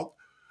about,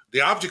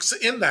 the objects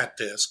in that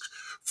disk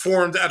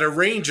formed at a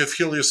range of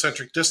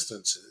heliocentric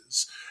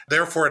distances,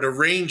 therefore at a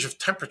range of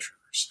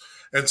temperatures.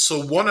 And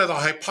so one of the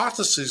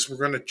hypotheses we're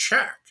going to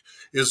check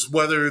is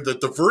whether the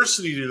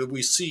diversity that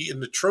we see in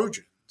the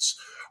Trojans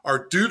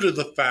are due to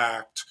the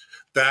fact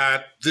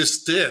that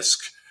this disk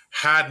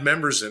had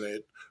members in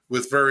it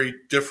with very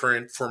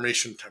different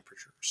formation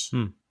temperatures.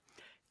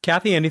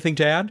 Kathy, anything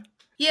to add?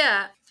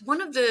 Yeah.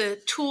 One of the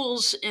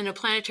tools in a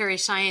planetary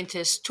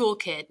scientist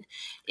toolkit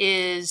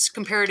is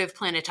comparative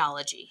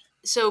planetology.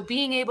 So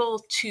being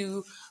able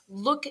to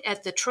look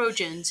at the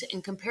Trojans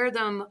and compare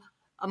them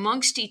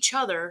amongst each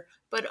other,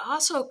 but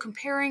also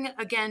comparing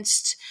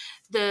against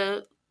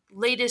the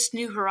latest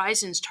New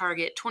Horizons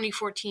target,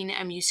 2014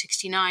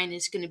 MU69,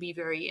 is going to be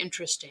very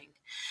interesting.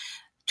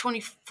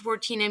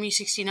 2014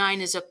 MU69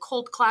 is a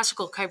cold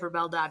classical Kuiper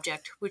belt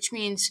object, which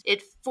means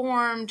it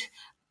formed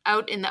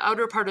out in the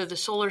outer part of the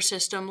solar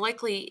system,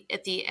 likely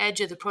at the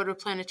edge of the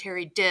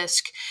protoplanetary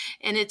disk,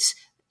 and it's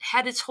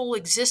had its whole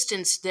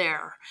existence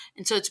there.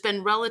 And so it's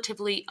been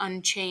relatively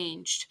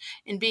unchanged.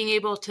 And being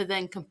able to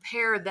then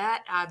compare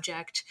that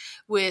object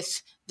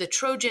with the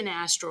Trojan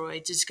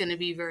asteroids is going to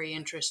be very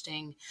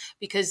interesting,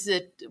 because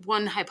the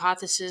one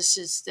hypothesis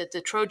is that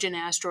the Trojan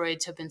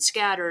asteroids have been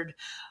scattered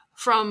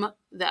from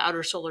the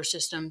outer solar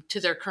system to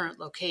their current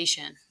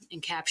location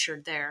and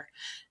captured there.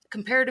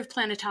 Comparative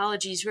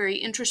planetology is very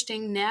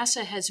interesting.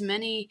 NASA has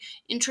many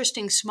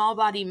interesting small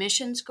body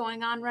missions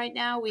going on right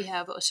now. We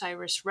have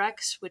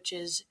OSIRIS-REx, which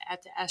is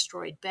at the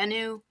asteroid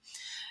Bennu.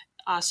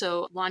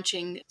 Also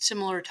launching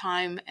similar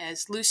time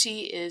as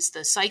Lucy is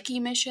the Psyche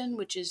mission,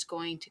 which is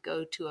going to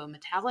go to a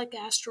metallic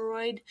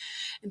asteroid.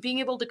 And being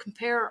able to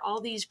compare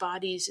all these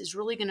bodies is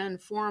really going to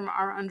inform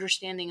our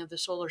understanding of the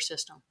solar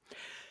system.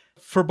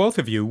 For both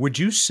of you, would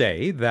you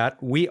say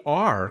that we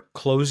are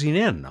closing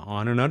in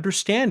on an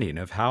understanding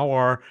of how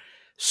our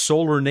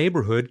solar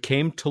neighborhood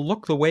came to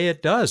look the way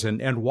it does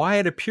and why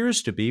it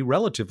appears to be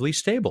relatively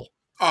stable?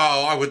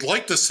 I would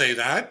like to say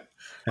that.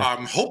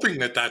 I'm hoping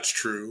that that's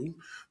true.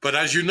 But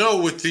as you know,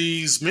 with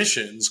these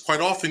missions,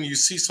 quite often you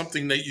see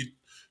something that you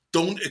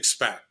don't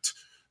expect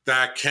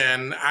that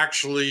can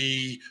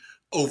actually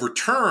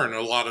overturn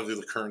a lot of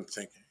the current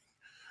thinking.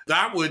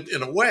 That would,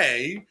 in a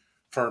way,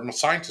 from a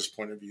scientist's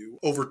point of view,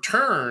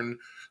 overturn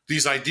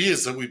these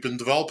ideas that we've been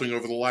developing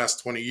over the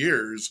last 20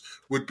 years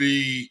would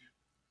be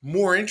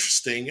more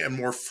interesting and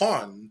more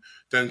fun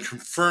than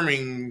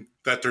confirming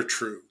that they're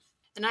true.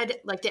 And I'd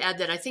like to add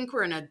that I think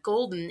we're in a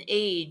golden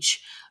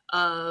age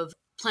of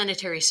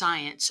planetary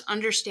science,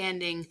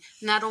 understanding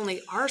not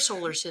only our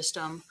solar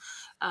system,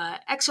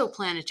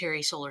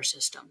 exoplanetary solar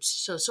systems,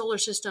 so solar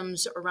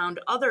systems around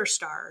other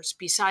stars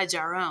besides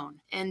our own,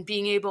 and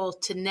being able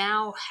to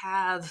now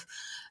have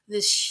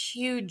this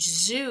huge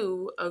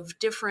zoo of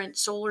different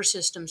solar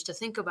systems to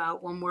think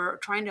about when we're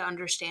trying to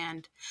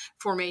understand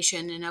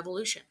formation and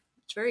evolution.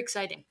 It's very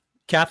exciting.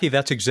 Kathy,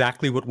 that's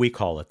exactly what we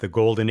call it, the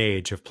golden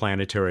age of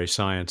planetary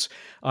science.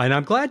 And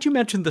I'm glad you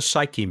mentioned the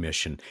Psyche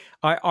mission.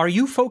 Are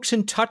you folks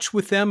in touch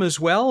with them as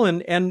well?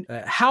 And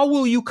how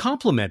will you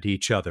complement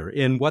each other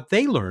in what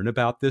they learn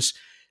about this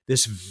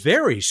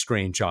very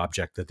strange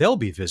object that they'll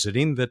be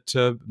visiting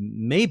that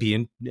may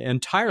be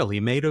entirely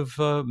made of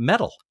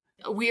metal?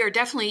 We are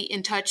definitely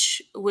in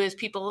touch with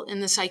people in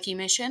the Psyche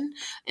mission.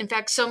 In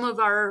fact, some of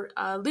our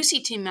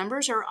Lucy team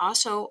members are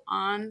also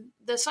on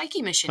the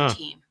Psyche mission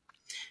team.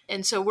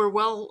 And so we're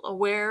well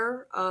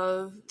aware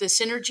of the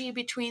synergy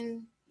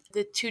between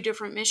the two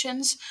different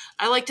missions.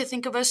 I like to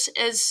think of us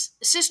as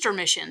sister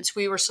missions.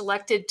 We were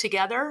selected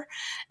together.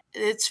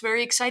 It's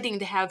very exciting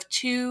to have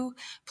two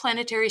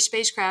planetary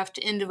spacecraft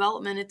in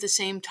development at the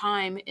same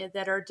time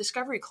that are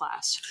Discovery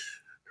class.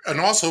 And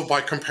also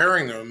by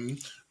comparing them,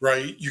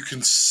 right, you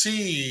can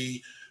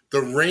see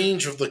the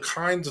range of the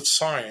kinds of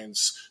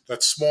science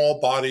that small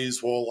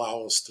bodies will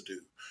allow us to do.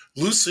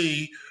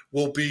 Lucy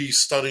will be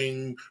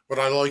studying what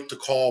I like to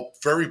call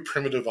very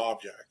primitive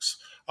objects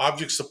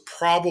that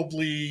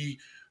probably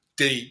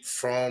date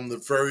from the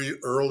very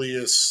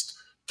earliest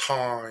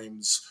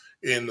times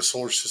in the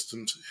solar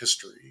system's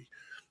history.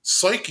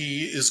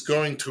 Psyche is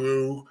going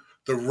to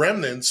the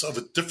remnants of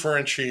a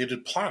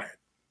differentiated planet.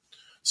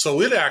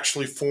 So it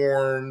actually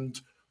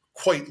formed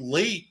quite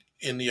late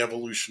in the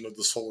evolution of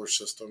the solar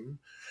system.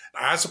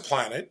 As a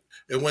planet,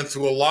 it went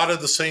through a lot of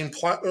the same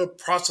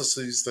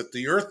processes that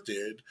the Earth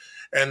did,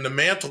 and the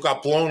mantle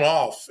got blown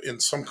off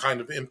in some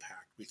kind of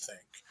impact, we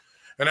think.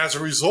 And as a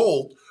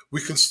result,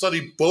 we can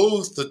study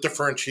both the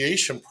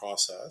differentiation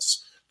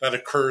process that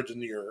occurred in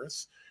the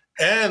Earth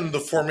and the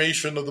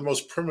formation of the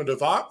most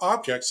primitive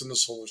objects in the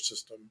solar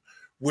system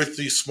with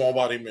these small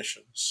body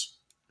missions.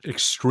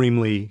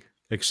 Extremely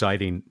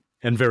exciting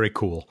and very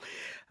cool.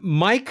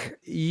 Mike,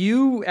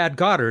 you at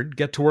Goddard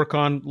get to work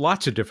on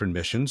lots of different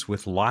missions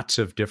with lots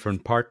of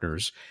different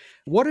partners.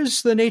 What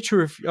is the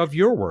nature of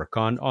your work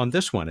on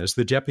this one as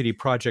the Deputy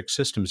Project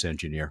Systems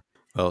Engineer?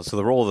 Well, so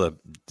the role of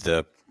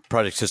the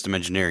project system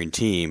engineering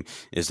team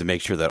is to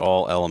make sure that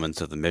all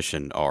elements of the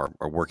mission are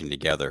working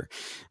together.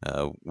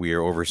 We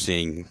are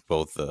overseeing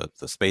both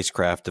the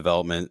spacecraft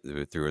development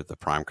through the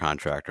prime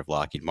contractor of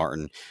Lockheed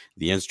Martin,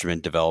 the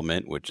instrument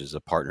development, which is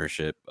a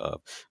partnership of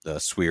the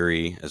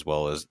SWIRI as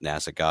well as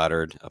NASA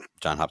Goddard,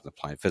 Johns Hopkins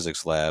Applied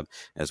Physics Lab,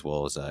 as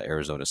well as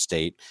Arizona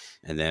State.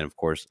 And then, of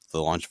course,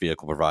 the launch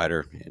vehicle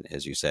provider,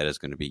 as you said, is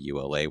going to be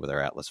ULA with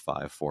our Atlas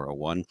V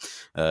 401,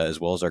 as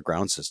well as our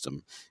ground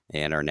system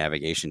and our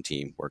navigation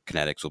team, where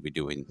Kinetics will be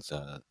doing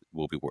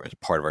will be as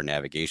part of our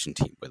navigation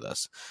team with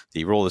us.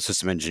 The role of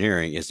system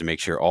engineering is to make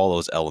sure all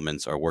those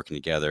elements are working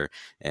together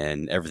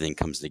and everything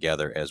comes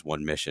together as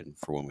one mission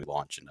for when we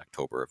launch in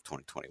October of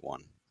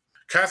 2021.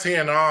 Kathy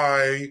and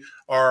I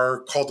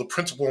are called the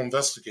principal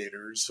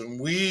investigators, and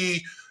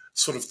we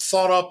sort of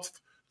thought up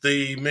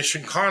the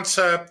mission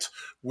concept.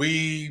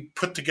 We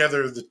put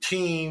together the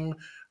team,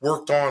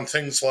 worked on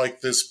things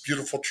like this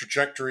beautiful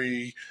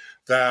trajectory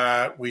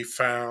that we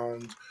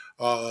found,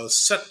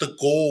 set the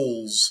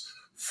goals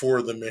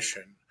for the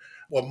mission.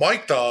 What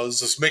Mike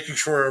does is making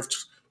sure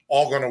it's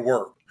all going to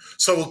work.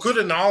 So a good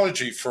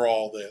analogy for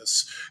all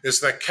this is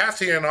that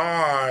Kathy and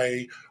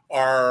I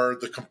are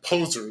the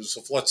composers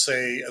of, let's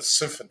say, a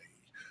symphony.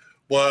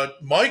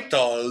 What Mike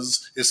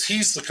does is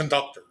he's the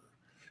conductor.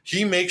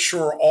 He makes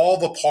sure all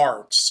the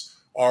parts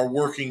are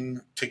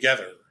working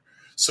together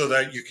so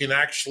that you can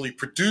actually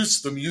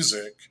produce the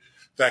music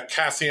that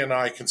Kathy and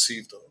I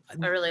conceived of.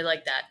 I really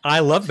like that.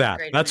 I love that.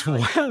 Great That's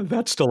analogy.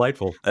 that's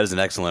delightful. That is an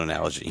excellent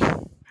analogy.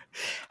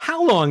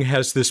 How long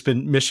has this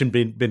mission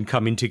been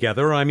coming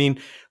together? I mean,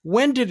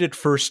 when did it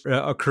first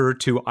occur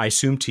to, I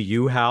assume, to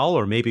you, Hal,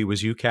 or maybe it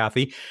was you,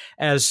 Kathy,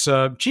 as,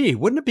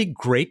 wouldn't it be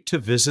great to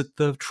visit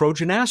the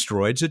Trojan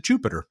asteroids at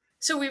Jupiter?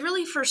 So we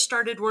really first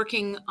started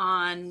working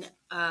on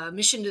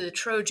Mission to the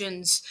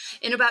Trojans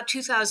in about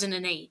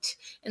 2008.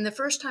 And the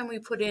first time we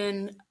put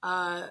in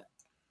a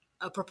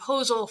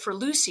proposal for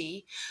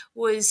Lucy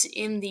was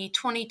in the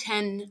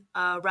 2010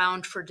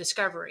 round for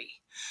Discovery.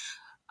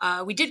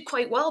 We did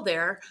quite well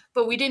there,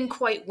 but we didn't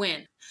quite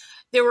win.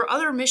 There were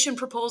other mission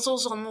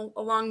proposals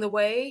along the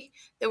way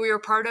that we were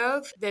part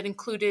of that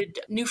included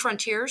New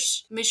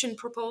Frontiers mission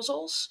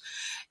proposals.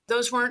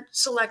 Those weren't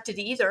selected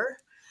either.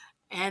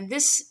 And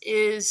this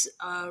is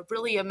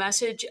really a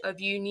message of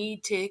you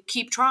need to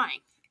keep trying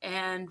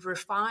and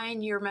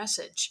refine your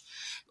message.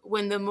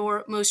 When the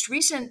most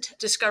recent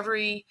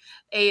Discovery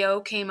AO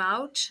came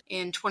out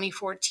in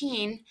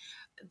 2014,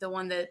 the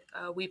one that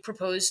we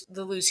proposed,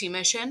 the Lucy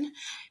mission,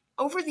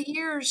 over the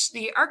years,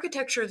 the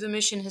architecture of the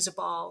mission has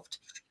evolved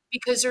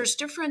because there's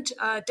different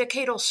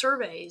decadal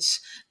surveys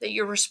that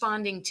you're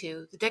responding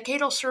to. The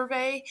decadal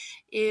survey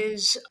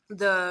is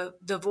the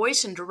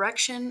voice and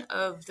direction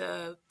of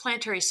the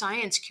planetary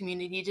science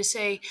community to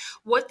say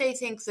what they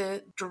think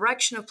the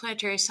direction of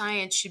planetary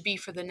science should be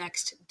for the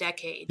next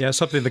decade. Yeah,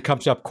 something that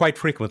comes up quite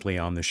frequently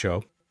on the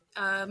show.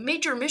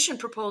 Major mission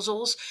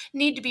proposals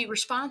need to be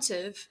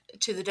responsive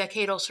to the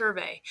decadal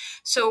survey.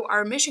 So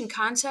our mission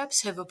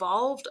concepts have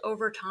evolved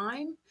over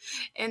time,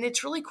 and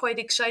it's really quite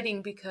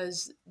exciting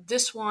because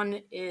this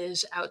one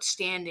is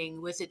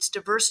outstanding with its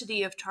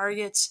diversity of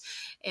targets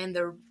and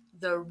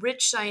the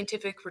rich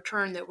scientific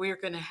return that we're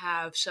going to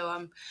have. So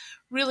I'm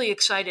really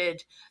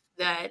excited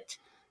that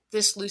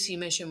this Lucy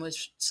mission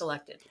was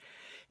selected.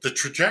 The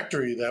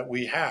trajectory that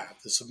we have,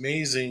 this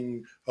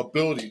amazing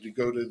ability to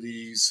go to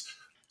these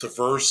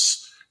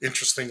diverse,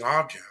 interesting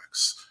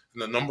objects,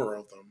 and the number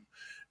of them,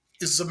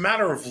 is a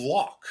matter of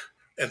luck.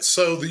 And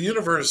so the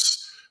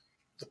universe,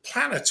 the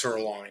planets are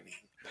aligning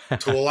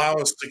to allow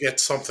us to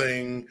get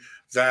something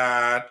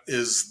that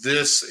is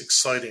this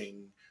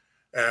exciting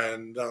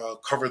and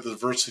cover the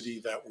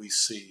diversity that we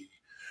see.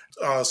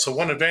 So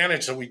one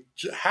advantage that we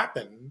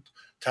happened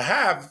to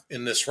have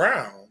in this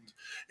round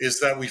is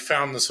that we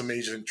found this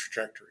amazing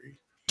trajectory.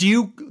 Do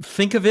you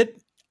think of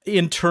it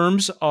in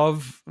terms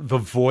of the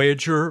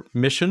Voyager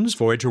missions,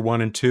 Voyager 1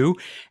 and 2,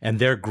 and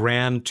their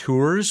grand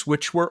tours,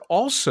 which were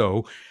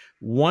also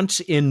once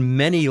in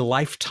many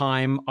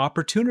lifetime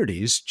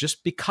opportunities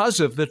just because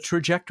of the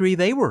trajectory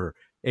they were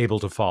able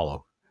to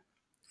follow?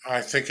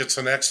 I think it's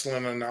an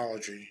excellent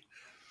analogy.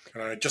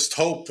 And I just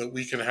hope that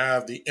we can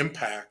have the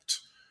impact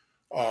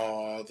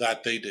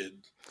that they did.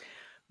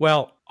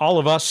 Well, all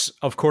of us,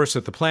 of course,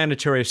 at the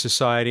Planetary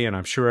Society, and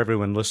I'm sure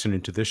everyone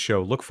listening to this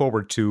show, look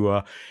forward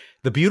to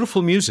the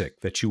beautiful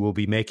music that you will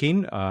be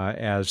making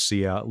as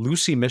the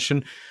Lucy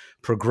mission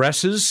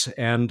progresses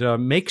and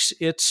makes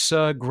its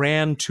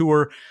grand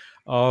tour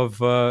of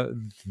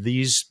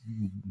these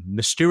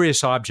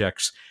mysterious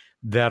objects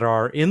that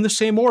are in the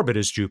same orbit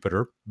as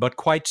Jupiter, but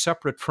quite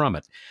separate from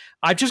it.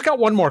 I've just got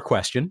one more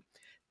question.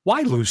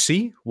 Why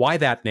Lucy? Why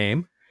that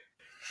name?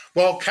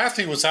 Well,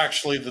 Kathy was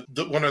actually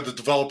one of the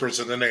developers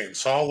of the name,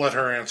 so I'll let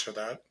her answer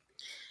that.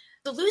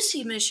 The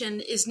Lucy mission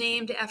is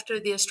named after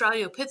the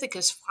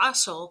Australopithecus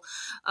fossil,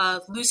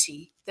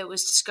 Lucy, that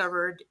was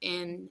discovered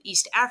in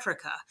East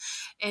Africa.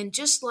 And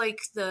just like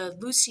the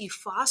Lucy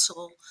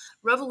fossil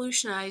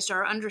revolutionized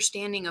our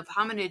understanding of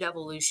hominid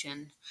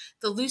evolution,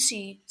 the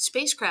Lucy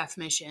spacecraft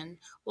mission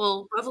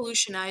will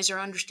revolutionize our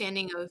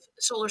understanding of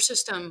solar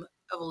system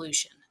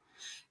evolution.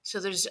 So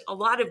there's a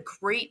lot of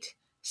great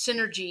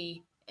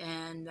synergy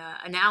and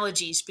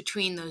analogies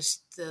between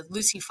the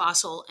Lucy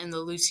fossil and the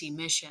Lucy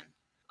mission.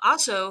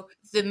 Also,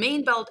 the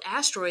main belt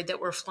asteroid that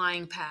we're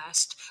flying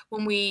past,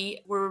 when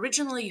we were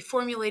originally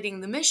formulating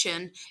the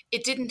mission,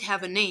 it didn't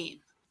have a name.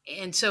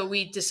 And so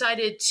we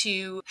decided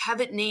to have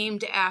it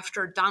named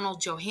after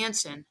Donald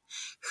Johanson,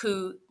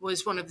 who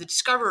was one of the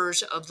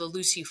discoverers of the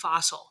Lucy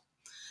fossil.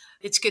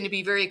 It's going to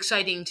be very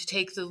exciting to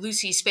take the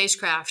Lucy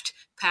spacecraft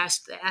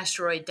past the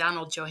asteroid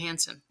Donald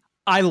Johanson.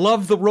 I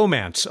love the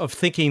romance of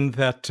thinking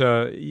that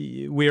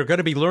we are going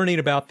to be learning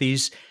about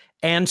these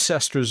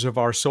ancestors of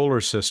our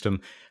solar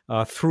system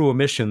through a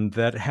mission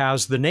that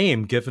has the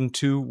name given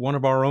to one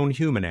of our own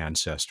human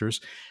ancestors.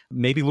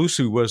 Maybe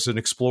Lucy was an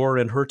explorer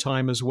in her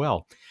time as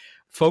well.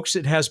 Folks,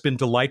 it has been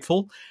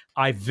delightful.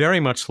 I very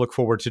much look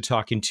forward to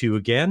talking to you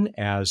again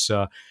as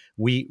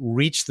we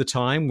reach the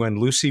time when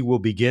Lucy will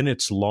begin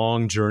its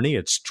long journey,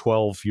 its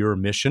 12-year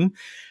mission.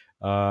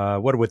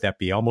 What would that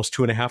be? Almost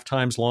 2.5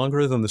 times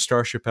longer than the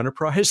Starship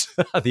Enterprise,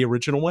 the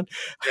original one.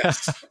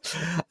 Yes.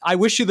 I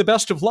wish you the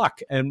best of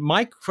luck. And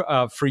Mike,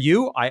 for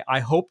you, I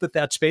hope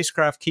that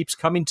spacecraft keeps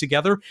coming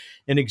together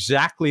in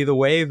exactly the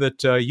way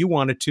that you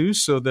want it to,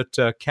 so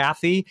that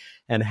Kathy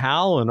and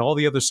Hal and all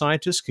the other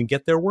scientists can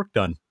get their work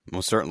done.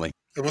 Most certainly.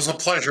 It was a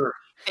pleasure.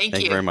 Thank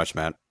Thank you you very much,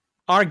 Matt.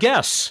 Our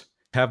guests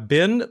have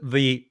been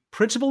the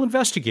principal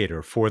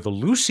investigator for the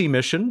Lucy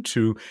mission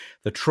to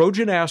the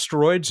Trojan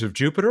asteroids of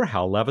Jupiter,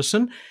 Hal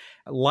Levison,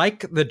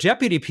 like the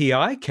deputy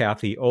PI,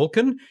 Kathy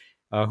Olken,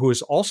 who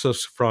is also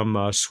from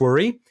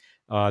SWRI,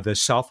 the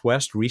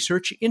Southwest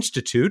Research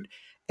Institute,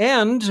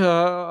 and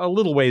a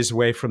little ways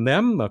away from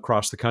them,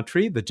 across the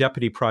country, the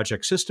deputy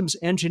project systems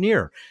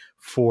engineer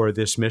for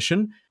this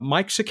mission,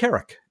 Mike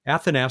Sakarik,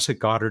 at the NASA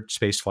Goddard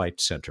Space Flight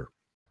Center.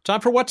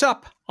 Time for What's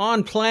Up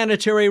on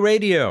Planetary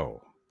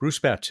Radio. Bruce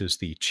Betts is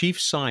the chief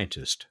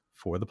scientist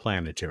for the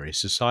Planetary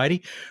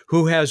Society,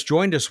 who has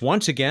joined us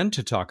once again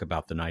to talk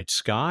about the night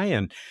sky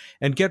and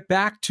get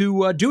back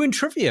to doing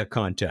trivia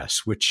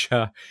contests, which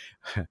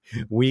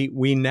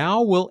we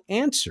now will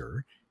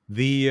answer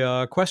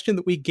the question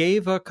that we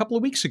gave a couple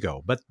of weeks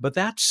ago, but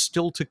that's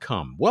still to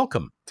come.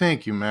 Welcome.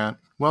 Thank you, Matt.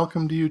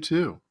 Welcome to you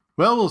too.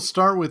 Well, we'll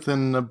start with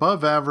an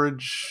above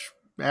average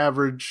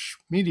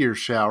meteor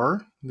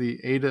shower, the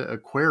Eta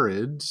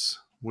Aquarids,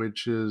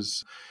 which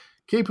is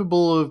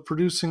capable of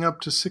producing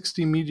up to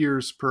 60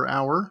 meteors per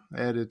hour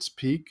at its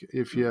peak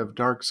if you have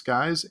dark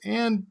skies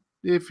and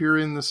if you're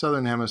in the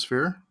southern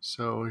hemisphere.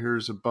 So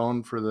here's a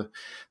bone for the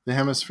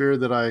hemisphere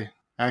that I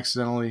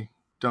accidentally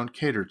don't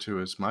cater to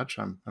as much.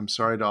 I'm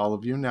sorry to all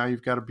of you. Now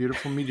you've got a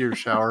beautiful meteor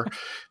shower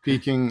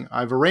peaking.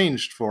 I've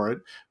arranged for it,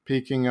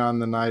 peaking on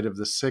the night of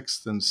the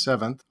 6th and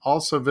 7th.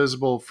 Also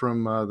visible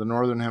from the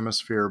northern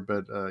hemisphere,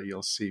 but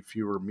you'll see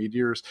fewer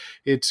meteors.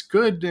 It's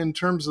good in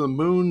terms of the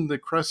moon. The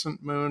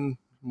crescent moon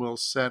will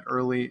set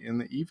early in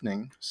the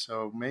evening.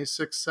 So May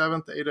 6th,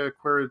 7th, Eta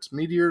Aquarids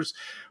meteors.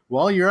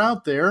 While you're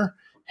out there,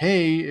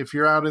 hey, if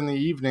you're out in the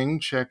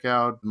evening, check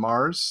out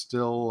Mars,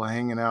 still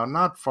hanging out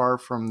not far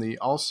from the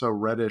also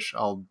reddish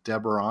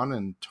Aldebaran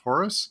in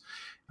Taurus.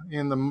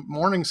 In the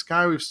morning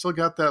sky, we've still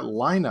got that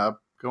lineup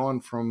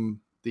going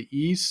from the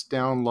east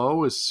down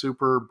low is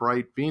super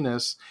bright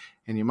Venus,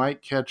 and you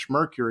might catch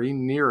Mercury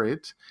near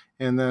it.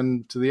 And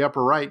then to the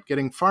upper right,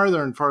 getting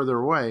farther and farther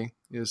away,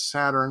 is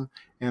Saturn.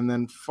 And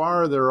then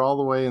farther all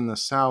the way in the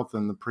south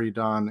in the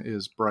pre-dawn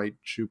is bright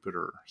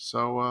Jupiter.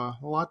 So a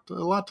lot to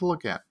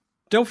look at.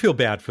 Don't feel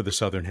bad for the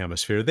Southern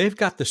Hemisphere. They've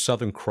got the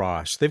Southern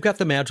Cross. They've got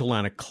the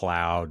Magellanic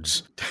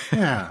Clouds.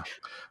 Yeah.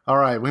 All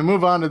right. We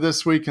move on to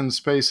This Week in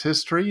Space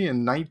History.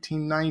 In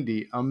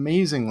 1990,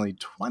 amazingly,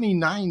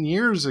 29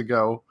 years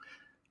ago,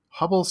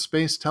 Hubble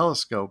Space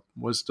Telescope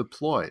was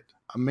deployed.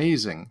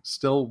 Amazing.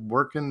 Still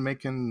working,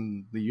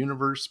 making the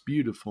universe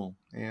beautiful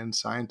and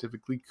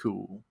scientifically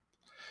cool.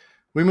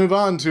 We move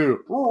on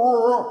to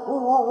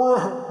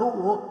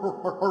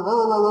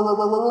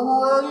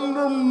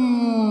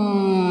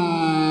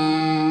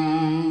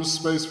Random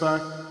Space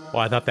Fact.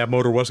 Well, I thought that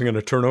motor wasn't going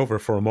to turn over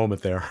for a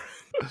moment there.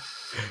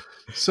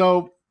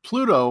 So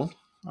Pluto,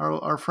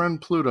 our friend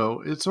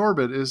Pluto, its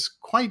orbit is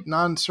quite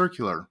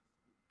non-circular,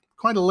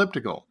 quite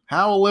elliptical.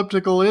 How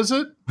elliptical is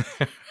it?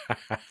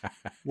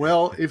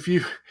 Well, if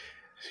you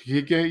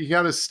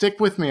got to stick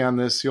with me on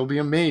this. You'll be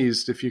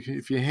amazed if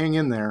you hang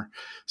in there.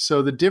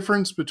 So the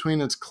difference between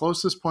its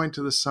closest point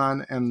to the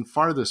sun and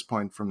farthest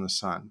point from the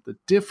sun, the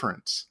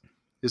difference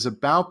is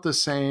about the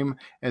same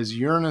as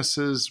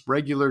Uranus's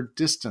regular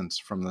distance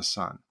from the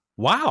sun.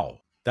 Wow,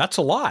 that's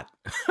a lot.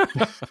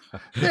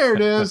 There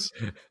it is.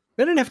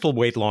 They didn't have to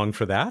wait long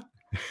for that.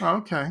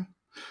 Okay.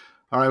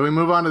 All right, we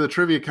move on to the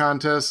trivia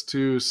contest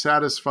to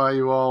satisfy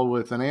you all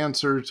with an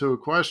answer to a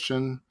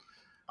question.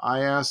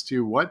 I asked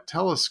you what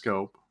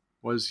telescope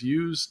was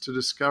used to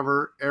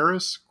discover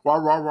Eris,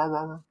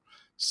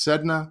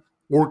 Sedna,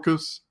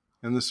 Orcus,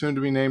 and the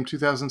soon-to-be-named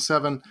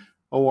 2007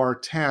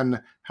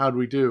 OR-10. How'd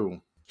we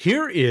do?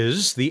 Here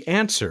is the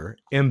answer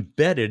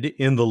embedded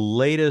in the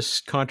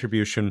latest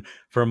contribution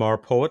from our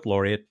poet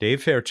laureate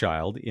Dave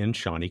Fairchild in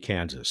Shawnee,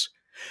 Kansas.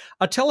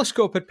 A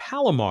telescope at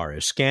Palomar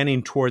is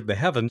scanning toward the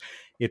heavens.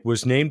 It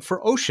was named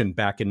for Ocean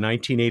back in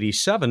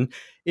 1987.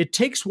 It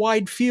takes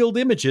wide field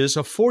images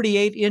of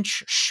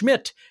 48-inch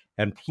Schmidt,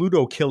 and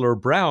Pluto killer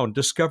Brown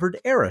discovered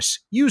Eris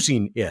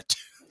using it.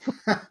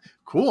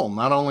 Cool.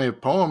 Not only a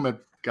poem, it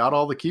got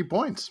all the key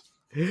points.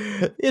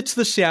 It's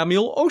the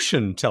Samuel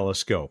Ocean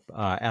Telescope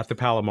at the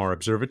Palomar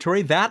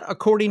Observatory. That,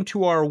 according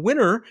to our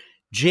winner,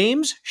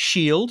 James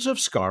Shields of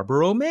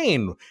Scarborough,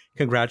 Maine.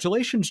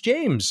 Congratulations,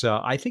 James.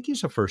 I think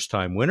he's a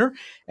first-time winner,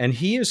 and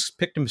he has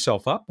picked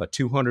himself up a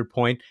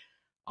 200-point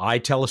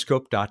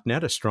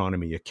iTelescope.net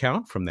astronomy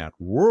account from that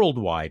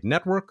worldwide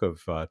network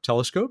of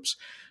telescopes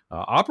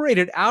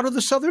operated out of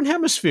the Southern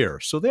Hemisphere.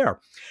 So there.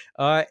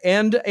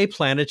 And a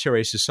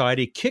Planetary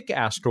Society Kick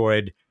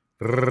asteroid,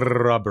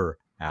 Rubber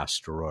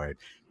asteroid.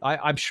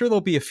 I'm sure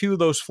there'll be a few of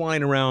those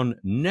flying around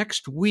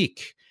next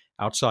week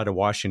outside of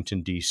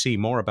Washington, D.C.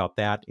 More about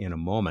that in a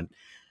moment.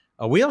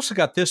 We also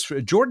got this.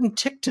 Jordan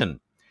Tickton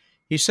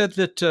He said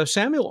that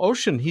Samuel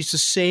Ocean, he's the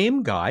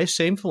same guy,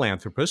 same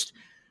philanthropist,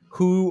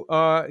 who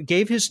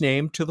gave his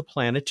name to the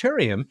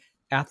planetarium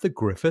at the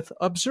Griffith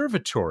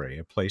Observatory,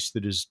 a place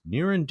that is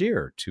near and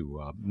dear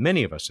to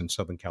many of us in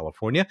Southern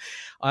California.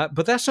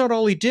 But that's not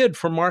all he did.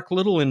 For Mark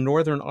Little in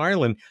Northern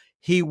Ireland,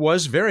 he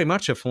was very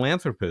much a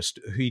philanthropist.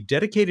 He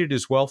dedicated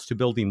his wealth to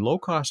building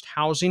low-cost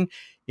housing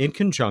in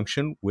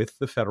conjunction with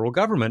the federal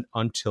government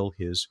until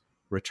his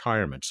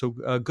retirement. So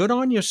good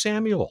on you,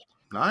 Samuel.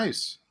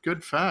 Nice.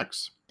 Good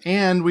facts.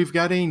 And we've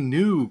got a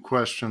new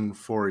question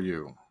for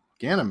you.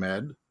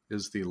 Ganymede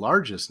is the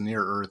largest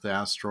near-Earth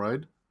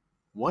asteroid.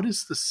 What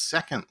is the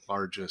second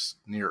largest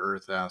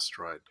near-Earth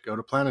asteroid? Go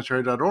to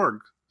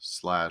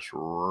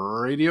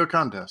planetary.org/radio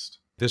contest.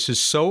 This is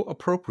so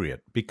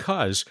appropriate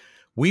because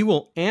we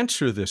will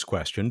answer this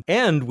question,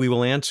 and we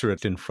will answer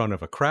it in front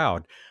of a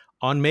crowd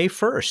on May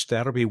 1st.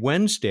 That'll be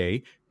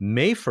Wednesday,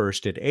 May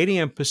 1st at 8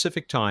 a.m.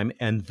 Pacific time.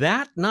 And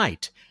that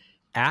night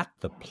at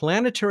the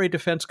Planetary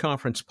Defense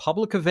Conference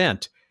public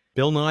event,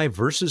 Bill Nye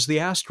versus the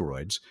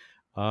Asteroids,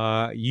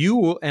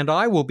 you and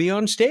I will be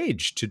on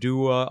stage to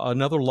do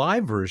another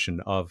live version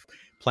of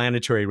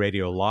Planetary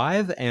Radio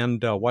Live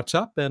and What's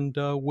Up, and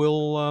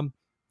we'll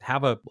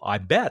have I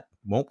bet,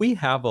 won't we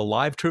have a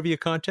live trivia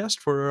contest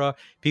for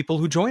people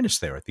who join us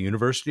there at the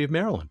University of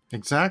Maryland?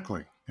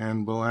 Exactly.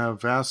 And we'll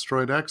have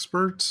asteroid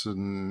experts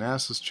and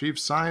NASA's chief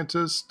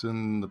scientist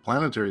and the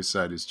Planetary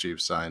Society's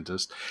chief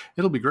scientist.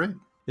 It'll be great.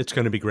 It's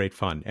going to be great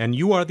fun. And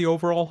you are the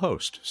overall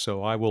host,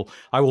 so I will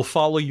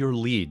follow your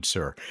lead,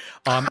 sir.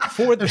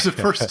 There's a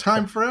first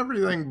time for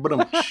everything.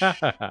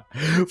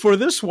 For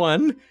this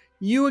one,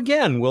 you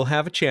again will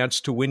have a chance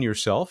to win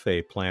yourself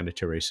a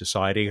Planetary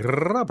Society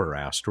rubber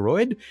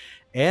asteroid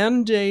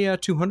and a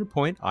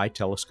 200-point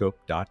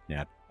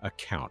itelescope.net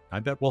account.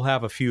 I bet we'll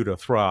have a few to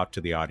throw out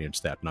to the audience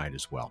that night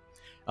as well.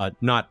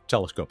 Not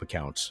telescope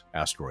accounts,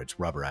 asteroids,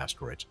 rubber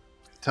asteroids.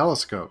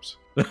 Telescopes.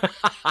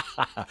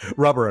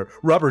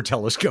 Rubber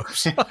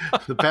telescopes.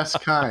 The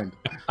best kind.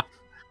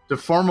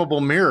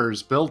 Deformable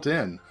mirrors built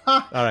in.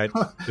 All right.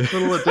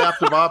 Little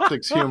adaptive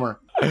optics humor.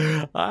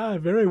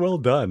 Very well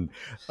done.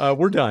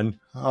 We're done.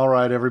 All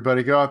right,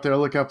 everybody. Go out there,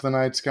 look up the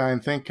night sky,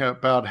 and think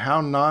about how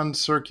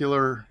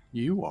non-circular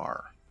you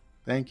are.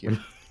 Thank you,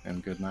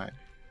 and good night.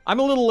 I'm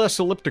a little less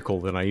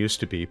elliptical than I used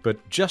to be,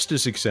 but just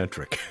as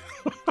eccentric.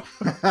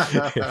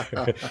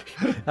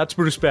 That's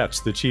Bruce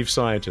Betts, the chief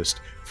scientist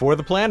for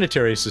the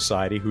Planetary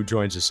Society, who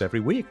joins us every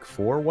week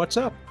for What's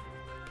Up.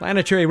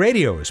 Planetary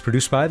Radio is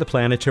produced by the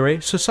Planetary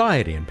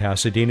Society in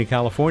Pasadena,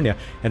 California,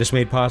 and is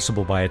made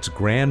possible by its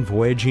grand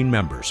voyaging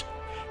members.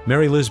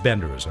 Mary Liz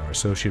Bender is our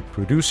associate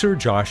producer.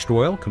 Josh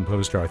Doyle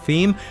composed our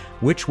theme,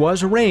 which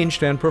was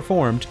arranged and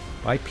performed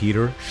by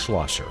Peter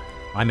Schlosser.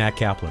 I'm Matt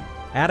Kaplan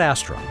at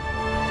Astra.